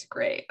it's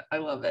great. I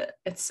love it.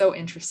 It's so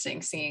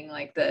interesting seeing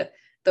like the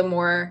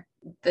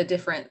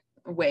different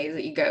ways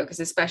that you go, because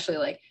especially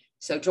like,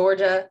 so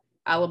Georgia,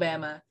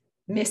 Alabama,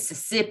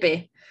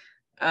 Mississippi,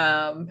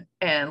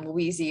 and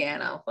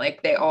Louisiana,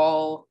 like they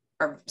all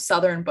are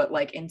Southern, but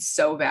like in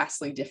so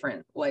vastly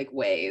different like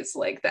ways,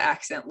 like the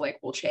accent like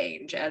will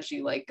change as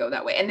you like go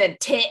that way. And then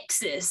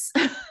Texas.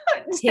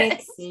 Yeah,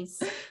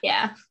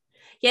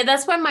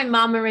 that's where my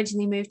mom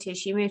originally moved to.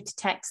 She moved to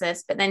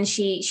Texas, but then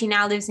she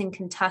now lives in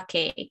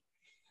Kentucky.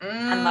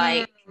 And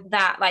like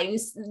that, like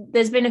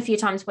there's been a few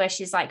times where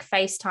she's like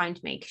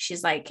FaceTimed me because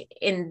she's like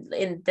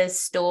in the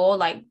store,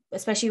 like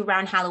especially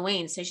around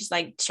Halloween, so she's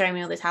like showing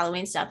me all this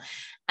Halloween stuff,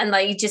 and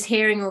like just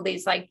hearing all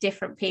these like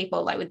different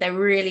people like with their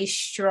really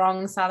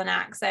strong southern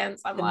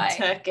accents, I'm like,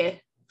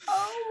 Kentucky.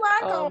 oh my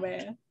Oh god,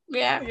 man.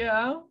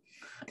 yeah.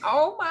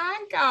 Oh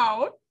my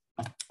god.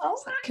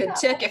 Oh my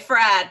Kentucky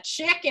Fried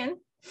Chicken.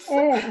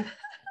 god.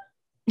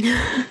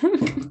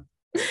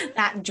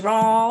 That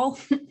drawl.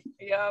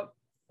 Yep.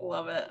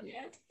 Love it.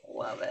 Yeah.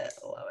 Love it.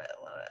 Love it.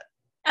 Love it.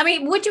 I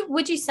mean,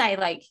 would you say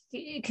like,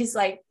 because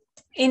like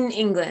in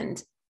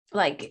England,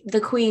 like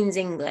the Queen's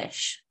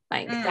English,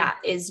 like that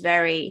is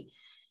very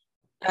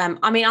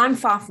I mean, I'm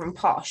far from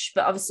posh,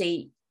 but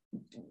obviously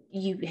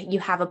you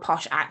have a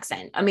posh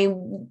accent. I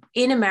mean,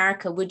 in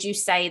America, would you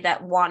say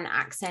that one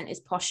accent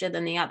is posher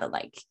than the other?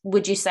 Like,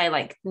 would you say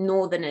like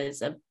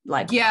Northerners are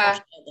like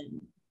posher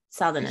than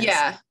Southerners?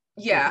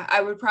 Yeah,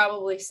 I would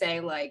probably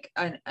say like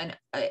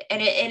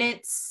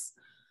it's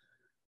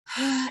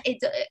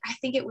I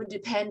think it would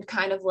depend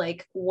kind of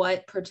like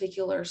what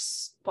particular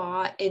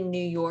spot in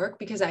New York,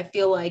 because I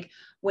feel like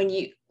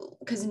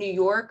because New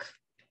York,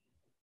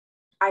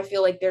 I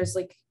feel like there's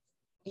like,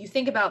 you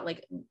think about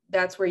like,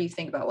 that's where you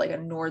think about like a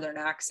Northern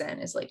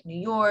accent is like New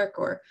York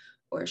or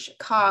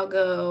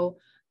Chicago.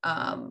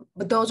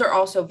 But those are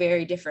also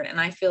very different. And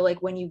I feel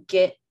like when you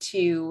get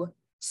to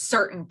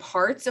certain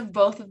parts of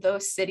both of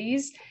those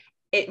cities,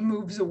 it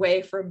moves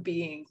away from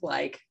being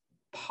like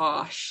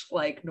posh,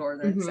 like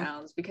Northern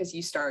sounds, because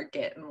you start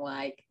getting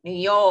like New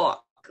York,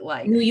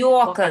 like New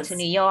Yorkers to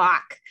New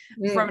York,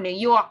 from New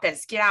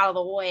Yorkers, get out of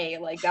the way,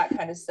 like that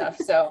kind of stuff.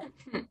 So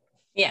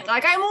yeah,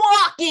 like I'm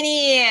walking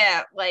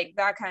here, like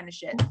that kind of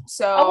shit.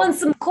 So I want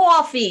some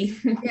coffee.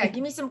 Yeah,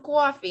 give me some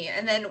coffee.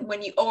 And then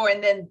when you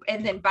and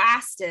then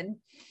Boston.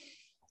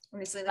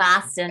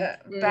 Boston.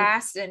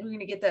 Boston. We're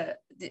gonna get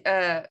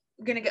we're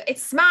gonna go.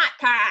 It's Smart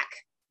Pack.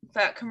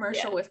 That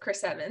commercial with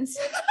Chris Evans.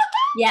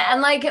 Yeah,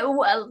 and like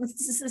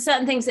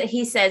certain things that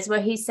he says,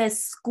 where he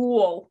says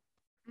school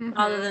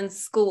rather than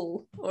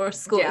school or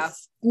school. Yeah.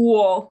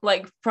 School,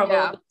 like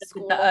probably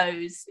school. The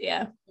O's.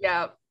 Yeah.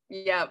 Yep.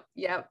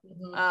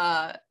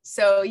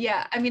 So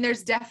yeah, I mean,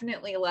 there's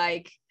definitely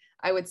like,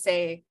 I would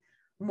say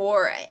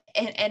more,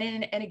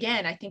 and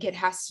again, I think it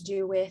has to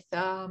do with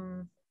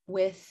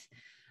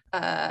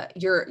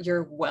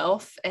your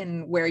wealth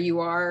and where you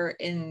are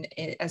in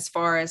as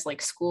far as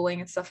like schooling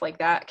and stuff like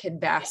that can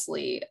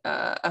vastly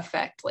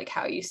affect like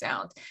how you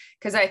sound.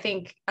 Because I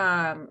think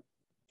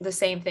the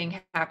same thing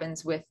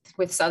happens with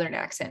Southern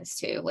accents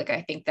too. Like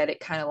I think that it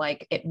kind of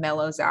like it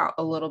mellows out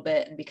a little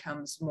bit and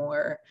becomes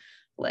more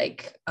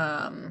like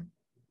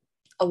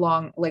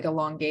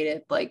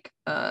elongated like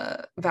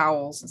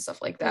vowels and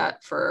stuff like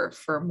that for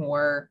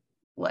more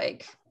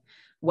like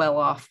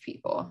well-off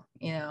people,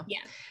 you know.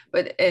 Yeah.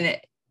 But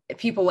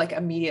people like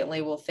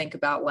immediately will think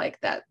about like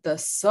that, the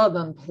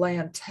Southern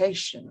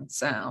plantation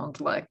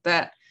sound, like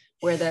that,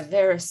 where they're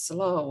very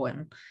slow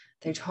and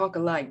they talk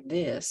like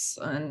this.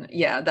 And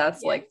yeah,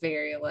 that's like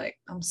very like,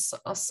 I'm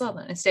a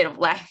Southern, instead of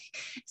like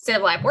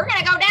we're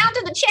gonna go down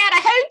to the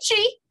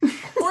Chattahoochee,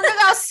 we're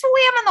gonna go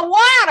swim in the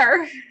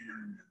water.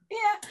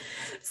 Yeah.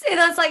 See,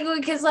 that's like,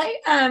 because like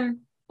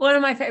one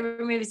of my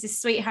favorite movies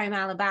is Sweet Home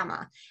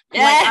Alabama.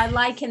 And, like, I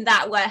liken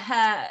that, where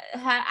her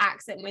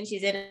accent when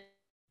she's in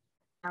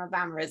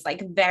Alabama is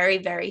like very,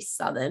 very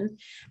Southern,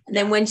 and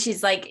then when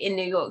she's like in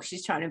New York,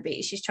 she's trying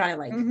to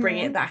like bring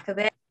it back a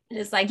bit, and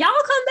it's like, y'all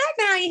come back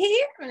now, you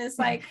hear? And it's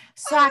like,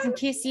 so I can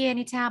kiss you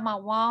anytime I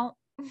want.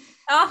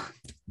 Oh,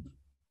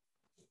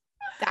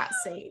 that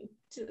scene,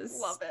 just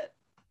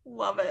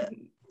love it,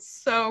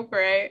 so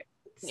great,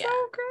 so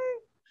great.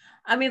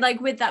 I mean,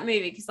 like with that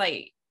movie, because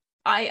like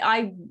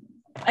I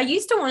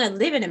used to want to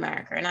live in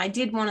America, and I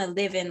did want to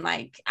live in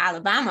like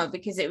Alabama,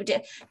 because it would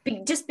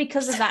be just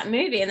because of that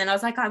movie. And then I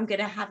was like, I'm going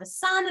to have a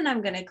son and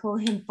I'm going to call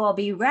him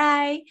Bobby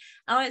Ray.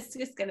 Oh, it's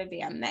just going to be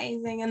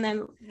amazing. And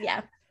then,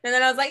 yeah. And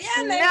then I was like,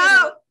 yeah,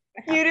 no,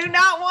 you do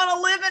not want to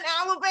live in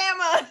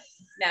Alabama.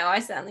 No, I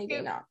certainly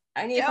do not.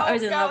 Only if I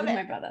was in love with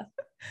my brother.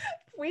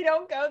 We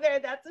don't go there.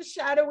 That's a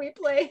shadowy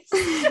place.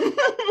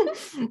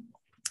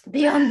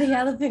 Beyond the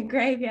elephant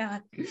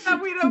graveyard. No,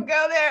 we don't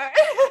go there.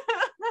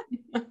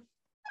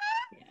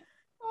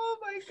 Oh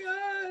my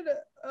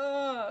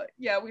God.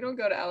 Yeah, we don't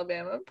go to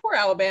Alabama. Poor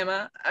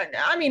Alabama.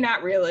 I mean,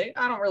 not really.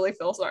 I don't really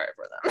feel sorry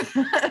for them.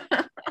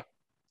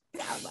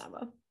 It's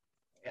Alabama.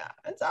 Yeah,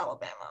 it's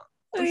Alabama.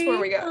 That's where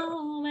we go.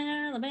 Oh,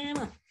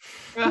 Alabama.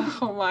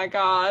 Oh my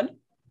God.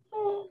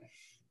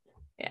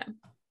 Yeah.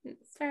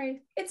 It's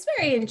very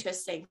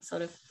interesting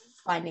sort of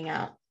finding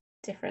out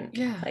different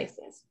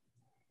places.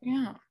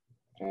 Yeah.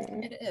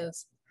 It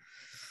is.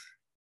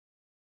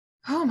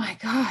 Oh my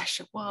gosh.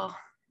 Well,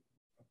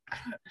 I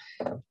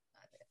don't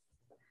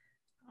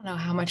know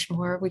how much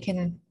more we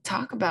can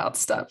talk about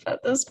stuff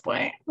at this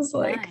point. It's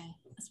like,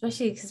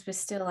 especially because we're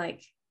still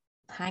like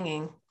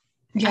hanging.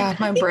 Yeah,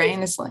 my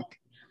brain is like,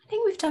 I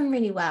think we've done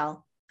really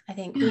well. I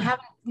think we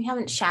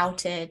haven't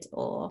shouted,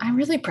 or I'm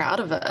really proud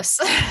of us.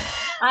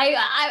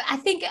 I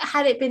think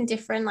had it been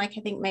different, like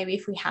I think maybe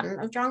if we hadn't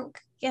have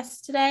drunk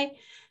yesterday,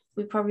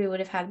 we probably would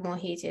have had more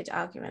heated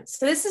arguments.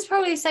 So this has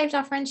probably saved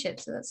our friendship.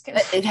 So that's good.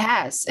 It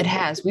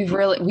has. We've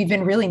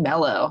been really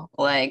mellow,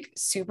 like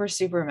super,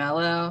 super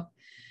mellow.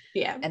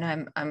 Yeah.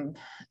 And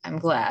I'm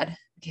glad,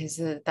 because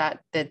that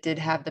did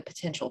have the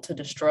potential to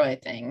destroy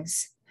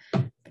things.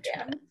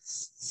 Yeah.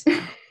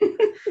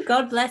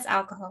 God bless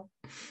alcohol.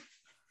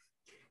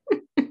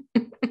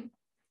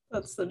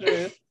 That's the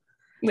truth.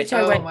 Which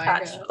I won't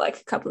touch for like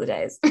a couple of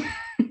days.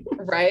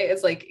 Right?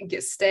 It's like,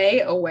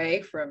 stay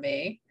away from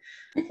me.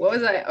 What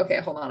was I? Okay,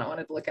 hold on. I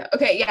wanted to look at.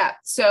 Okay, yeah.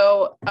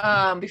 So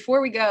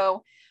before we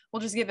go, we'll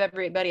just give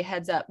everybody a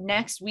heads up.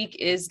 Next week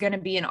is going to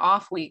be an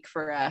off week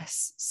for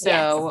us.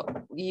 So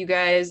you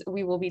guys,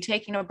 we will be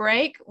taking a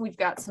break. We've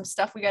got some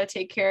stuff we got to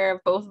take care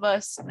of, both of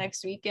us,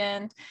 next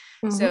weekend.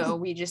 Mm-hmm. So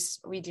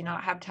we do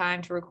not have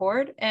time to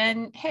record.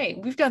 And hey,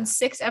 we've done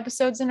 6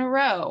 episodes in a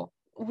row.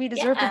 We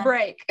deserve a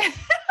break.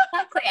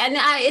 Exactly. And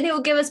it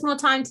will give us more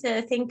time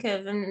to think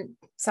of and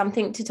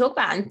something to talk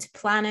about and to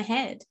plan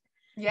ahead.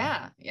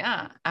 Yeah,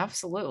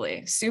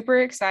 absolutely. Super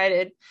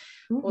excited.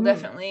 Mm-hmm. We'll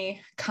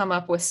definitely come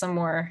up with some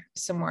more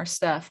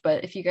stuff.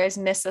 But if you guys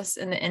miss us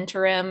in the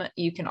interim,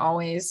 you can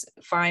always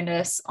find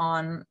us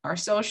on our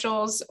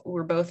socials.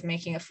 We're both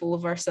making a fool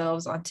of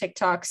ourselves on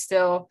TikTok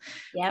still.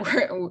 Yeah,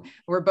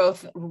 we're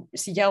both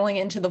yelling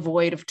into the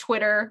void of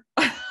Twitter.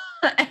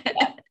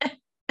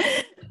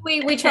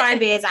 We try and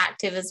be as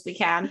active as we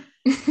can.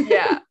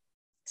 Yeah.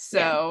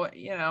 So,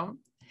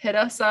 hit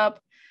us up,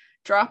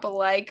 drop a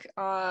like,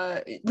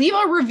 leave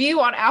a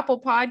review on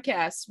Apple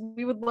Podcasts.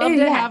 We would love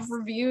to have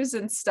reviews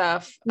and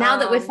stuff. Now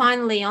that we're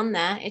finally on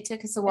there, it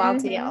took us a while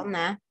to get on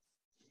there.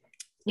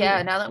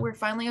 Yeah. Now that we're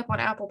finally up on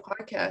Apple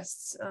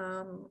Podcasts,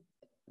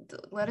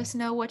 let us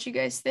know what you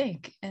guys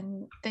think.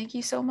 And thank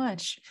you so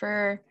much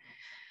for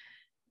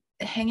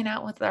hanging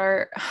out with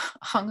our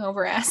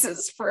hungover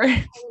asses for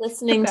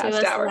listening to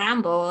us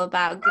ramble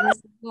about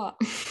goodness what.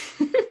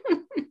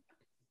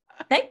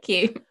 Thank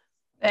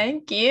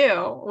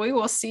you. We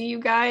will see you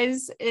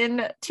guys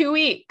in 2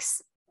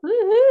 weeks.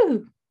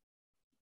 Woohoo!